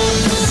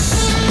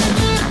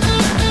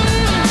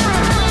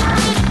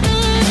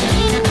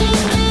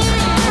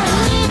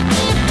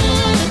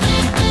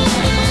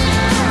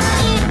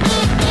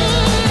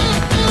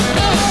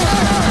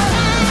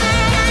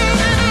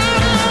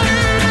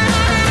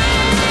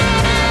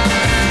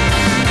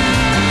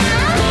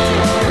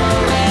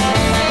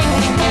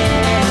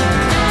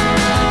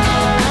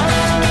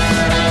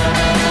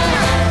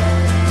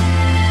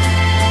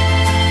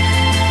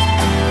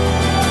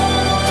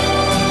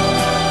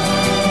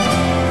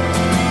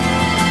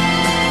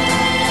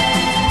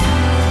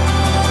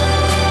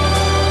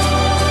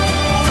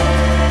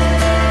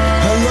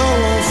 Hello,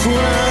 old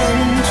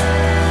friend.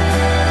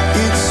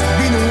 It's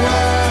been a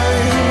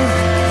while.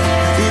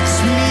 It's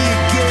me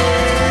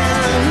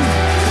again.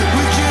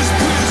 We're just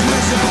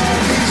prisoners of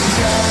this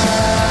time.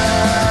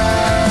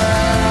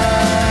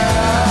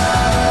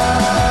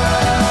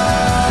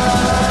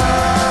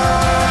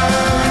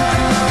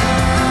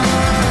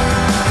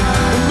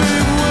 But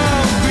it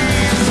won't be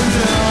for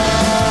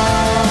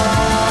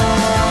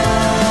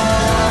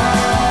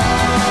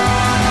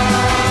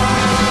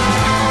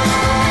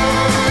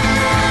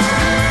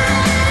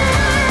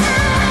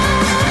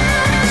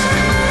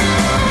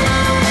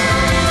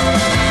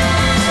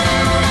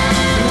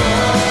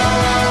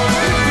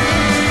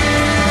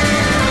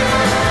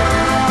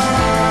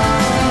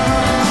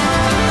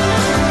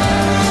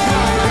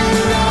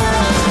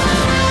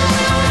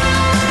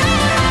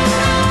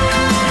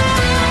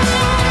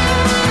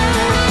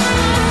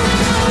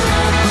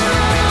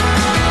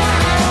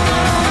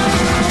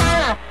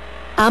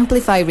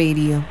Amplify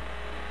Radio.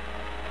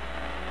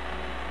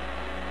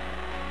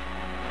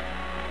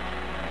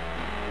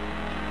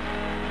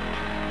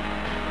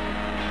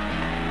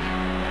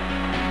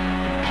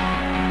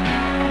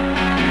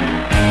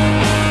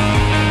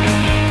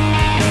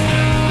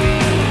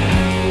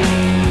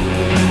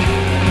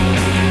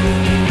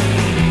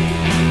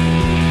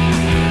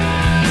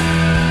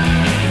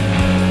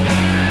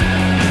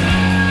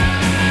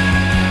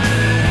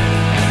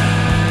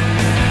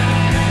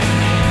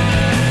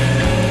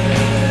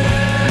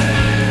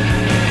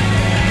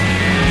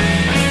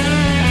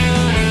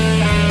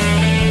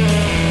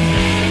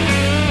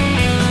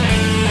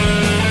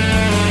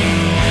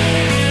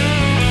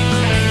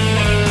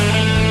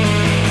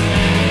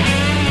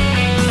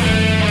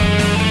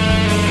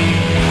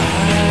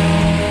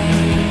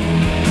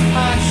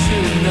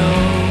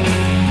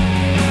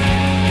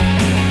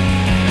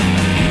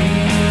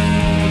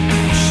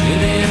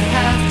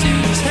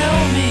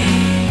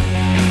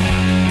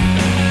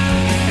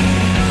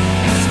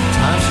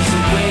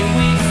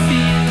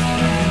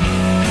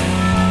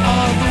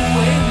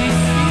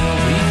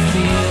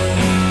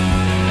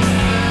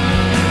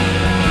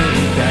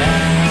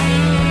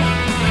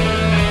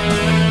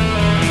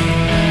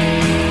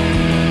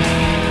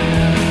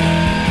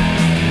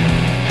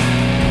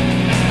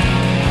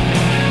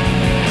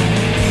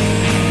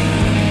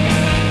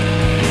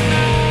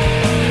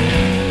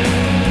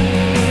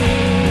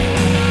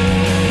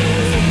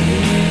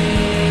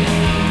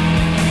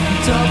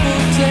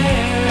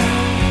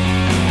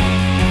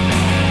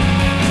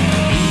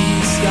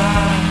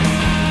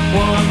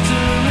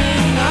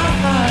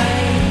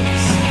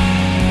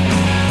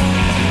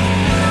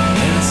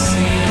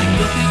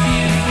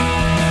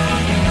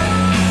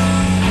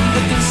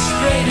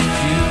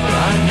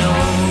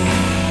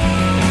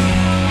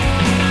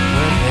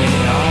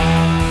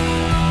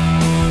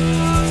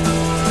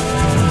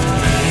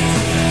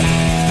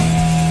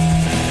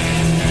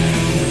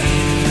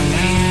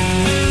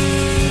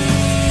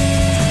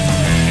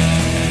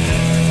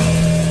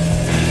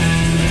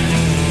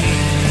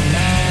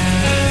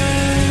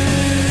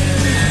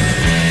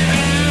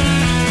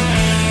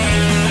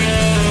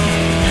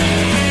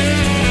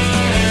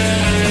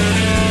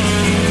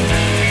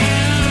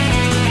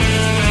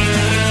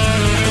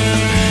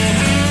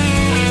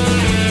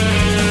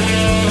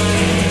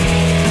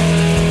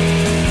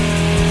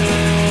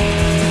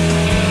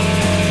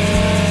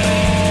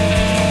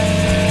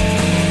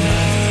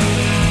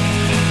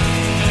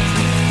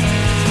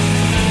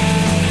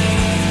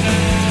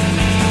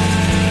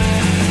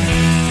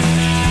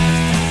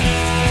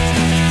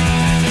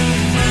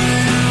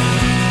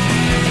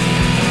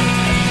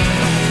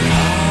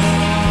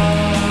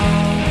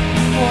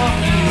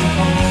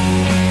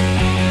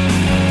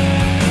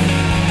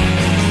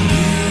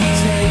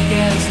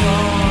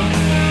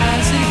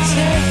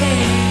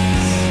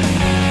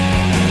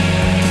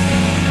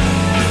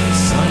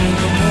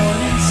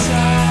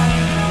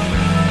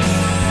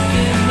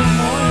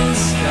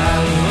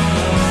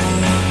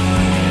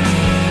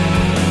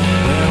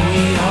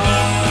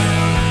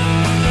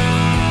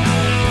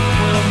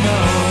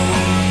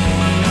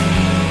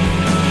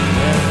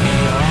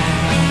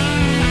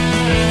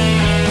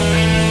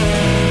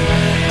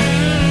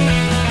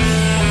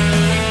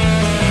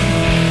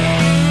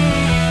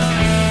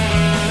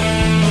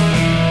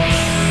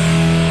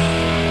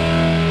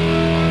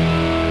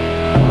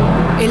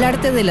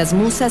 arte de las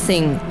musas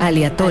en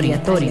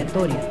Aleatorio.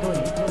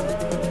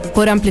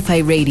 Por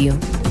Amplify Radio.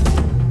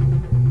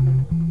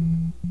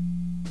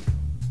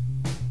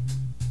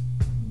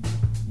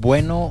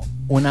 Bueno,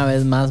 una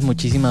vez más,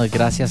 muchísimas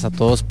gracias a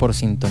todos por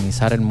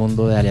sintonizar el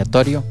mundo de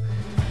Aleatorio.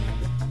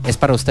 Es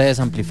para ustedes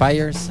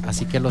Amplifiers,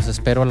 así que los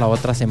espero la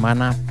otra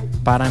semana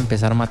para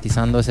empezar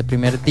matizando ese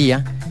primer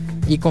día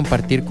y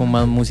compartir con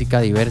más música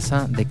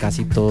diversa de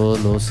casi todos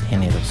los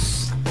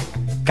géneros.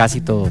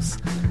 Casi todos.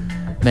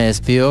 Me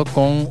despido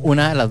con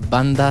una de las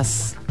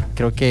bandas,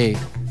 creo que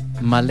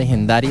más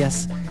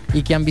legendarias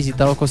y que han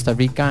visitado Costa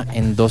Rica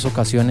en 2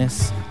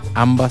 ocasiones,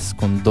 ambas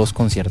con 2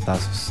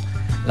 conciertazos.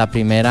 La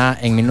primera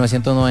en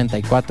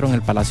 1994 en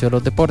el Palacio de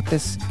los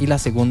Deportes y la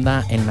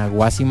segunda en la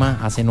Guásima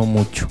hace no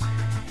mucho.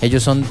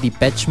 Ellos son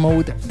Depeche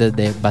Mode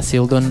desde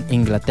Basildon,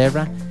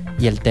 Inglaterra,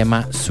 y el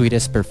tema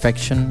Sweetest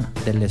Perfection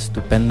del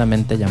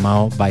estupendamente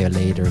llamado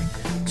Violator,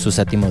 su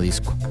 7º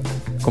disco.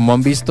 Como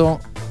han visto,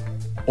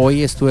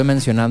 hoy estuve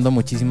mencionando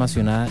muchísimas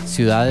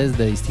ciudades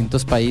de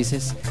distintos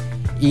países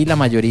y la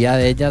mayoría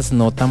de ellas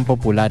no tan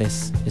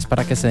populares. Es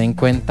para que se den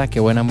cuenta que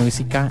buena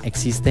música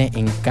existe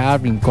en cada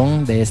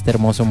rincón de este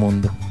hermoso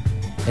mundo.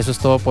 Eso es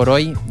todo por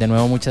hoy. De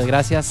nuevo, muchas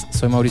gracias.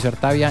 Soy Mauricio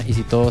Artavia y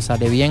si todo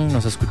sale bien,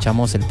 nos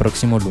escuchamos el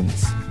próximo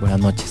lunes. Buenas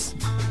noches.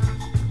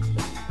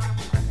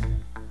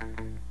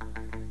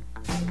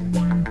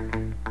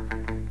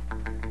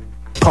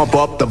 Pump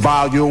up the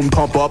volume,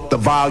 pump up the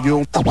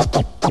volume.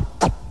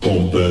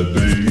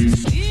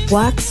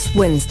 Wax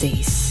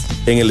Wednesdays.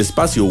 En el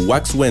espacio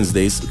Wax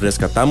Wednesdays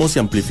rescatamos y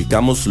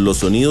amplificamos los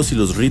sonidos y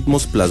los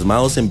ritmos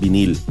plasmados en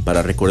vinil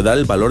para recordar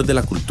el valor de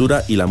la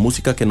cultura y la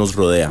música que nos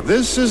rodea.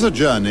 This is a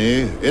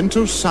journey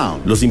into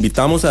sound. Los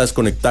invitamos a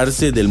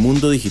desconectarse del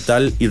mundo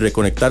digital y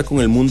reconectar con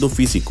el mundo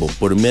físico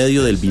por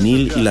medio del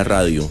vinil y la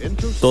radio.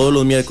 Todos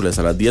los miércoles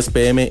a las 10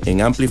 p.m.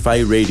 en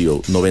Amplify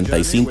Radio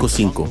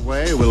 95.5.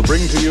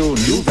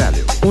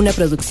 Una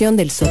producción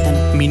del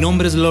Sótano. Mi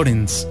nombre es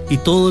Lorenz y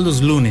todos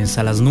los lunes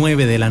a las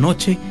 9 de la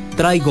noche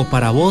traigo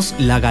para vos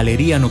La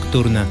Galería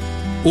Nocturna,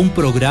 un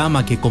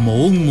programa que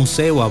como un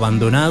museo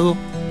abandonado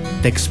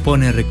te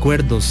expone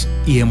recuerdos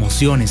y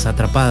emociones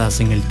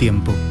atrapadas en el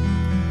tiempo.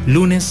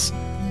 Lunes,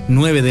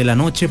 9 de la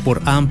noche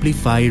por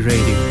Amplify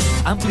Radio.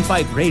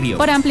 Amplify Radio.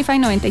 Por Amplify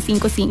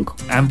 95.5.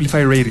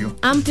 Amplify Radio.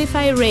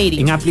 Amplify Radio.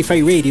 En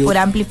Amplify Radio. Por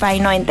Amplify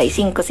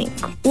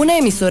 95.5. Una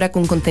emisora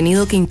con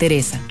contenido que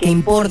interesa, que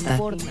importa.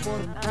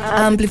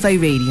 Amplify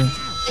Radio.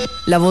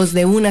 La voz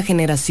de una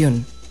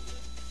generación.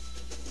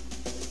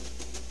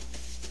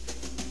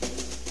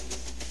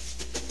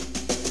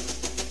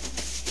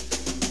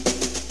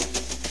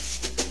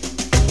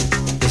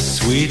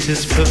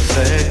 Sweetest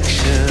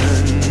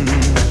perfection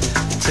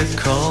to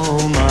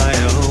call my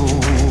own.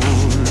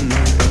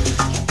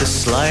 The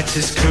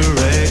slightest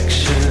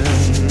correction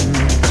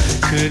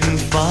couldn't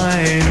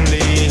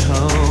finally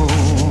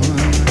hone.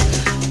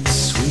 The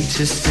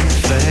sweetest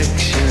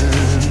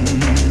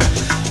infection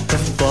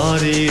of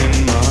body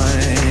and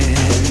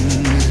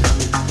mind.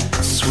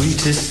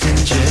 Sweetest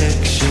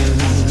injection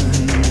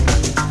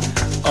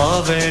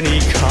of any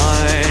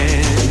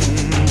kind.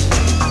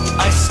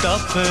 I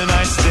stop and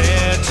I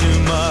stare too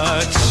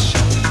much,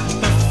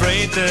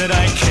 afraid that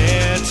I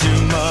care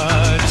too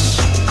much,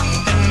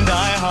 and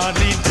I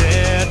hardly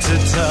dare to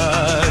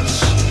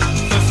touch,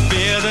 for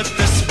fear that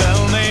the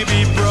spell may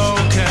be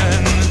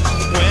broken,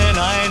 when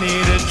I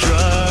need a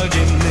drug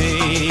in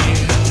me,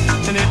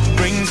 and it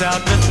brings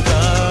out the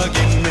thug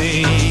in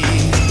me,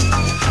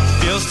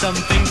 feel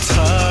something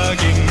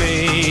tugging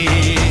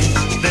me,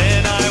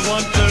 then I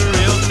want the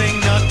real thing,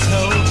 not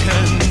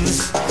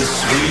tokens, the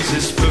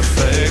sweetest perfection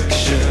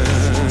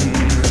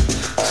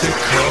to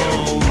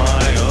call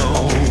my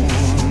own.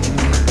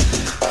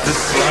 The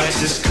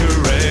slightest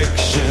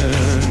correction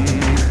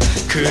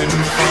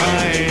couldn't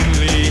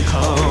finally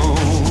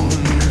hone.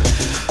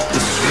 The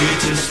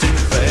sweetest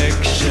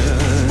infection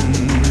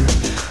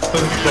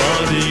of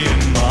body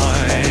and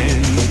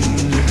mind.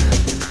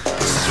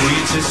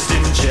 Sweetest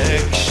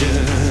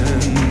injection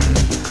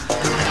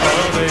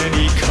of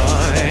any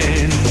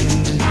kind.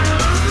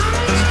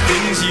 The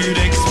things you'd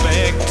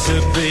expect to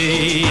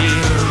be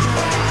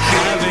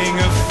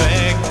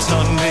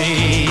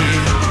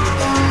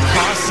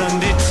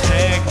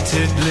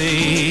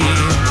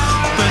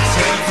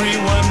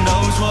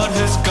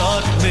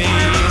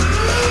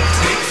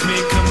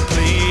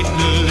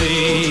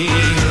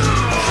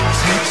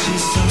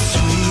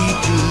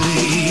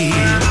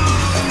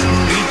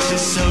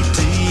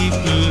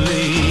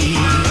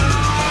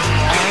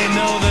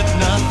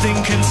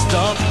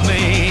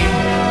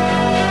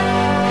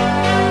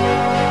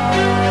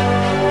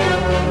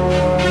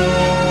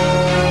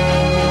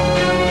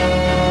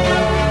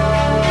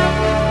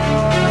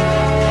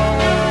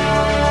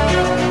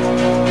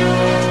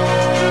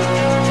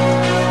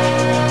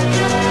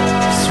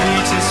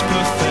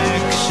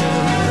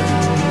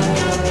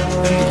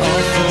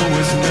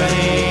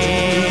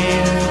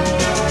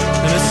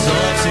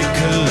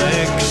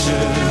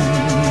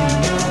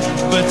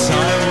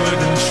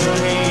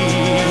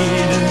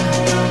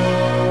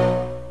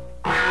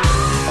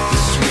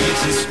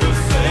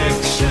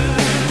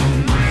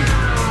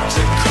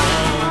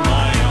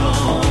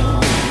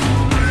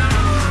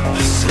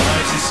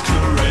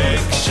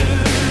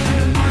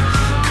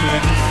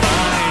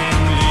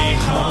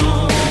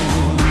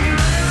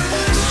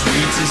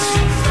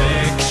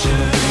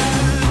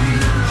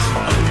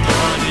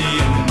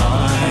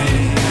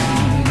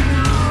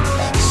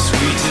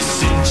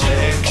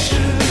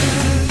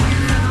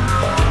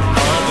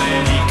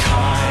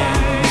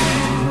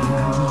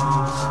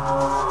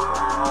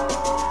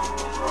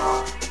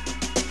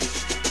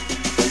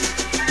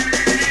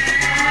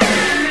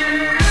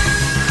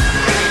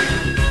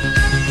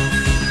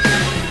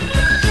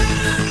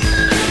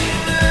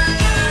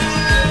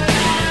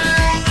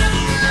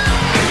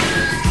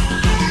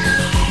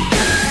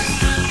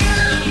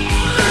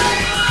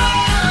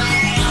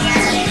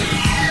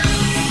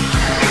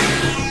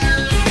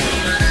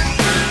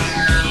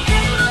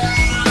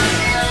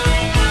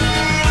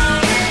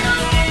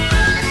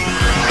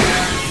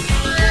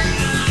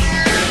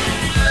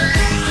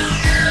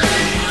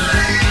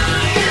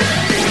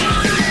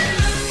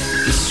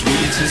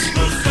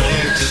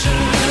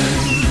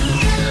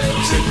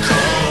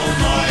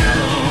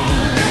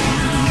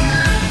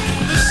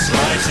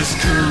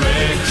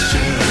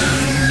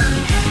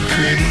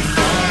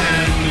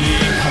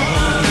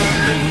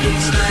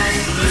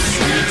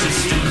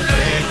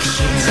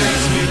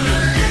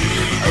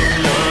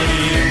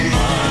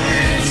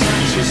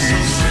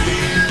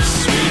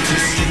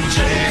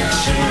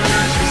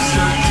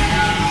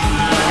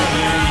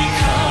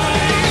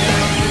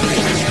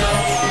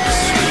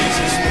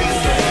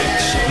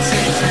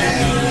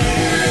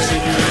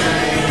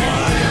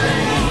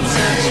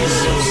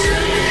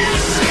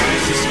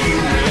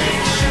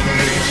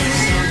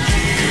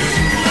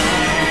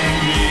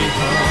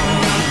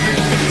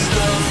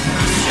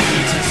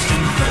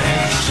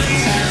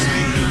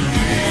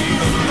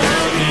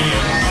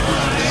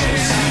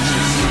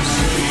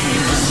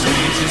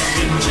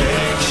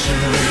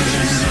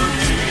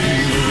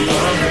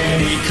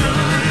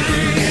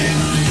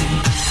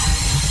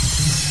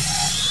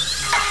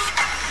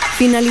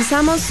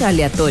Finalizamos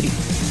Aleatorio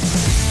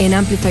en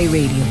Amplify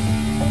Radio.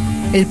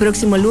 El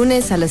próximo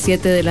lunes a las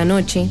 7 de la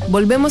noche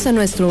volvemos a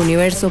nuestro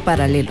universo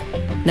paralelo,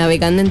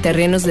 navegando en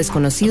terrenos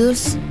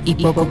desconocidos y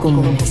poco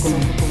comunes.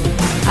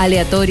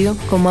 Aleatorio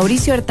con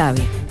Mauricio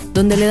Artavia,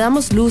 donde le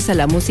damos luz a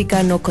la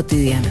música no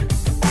cotidiana.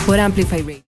 Por Amplify Radio.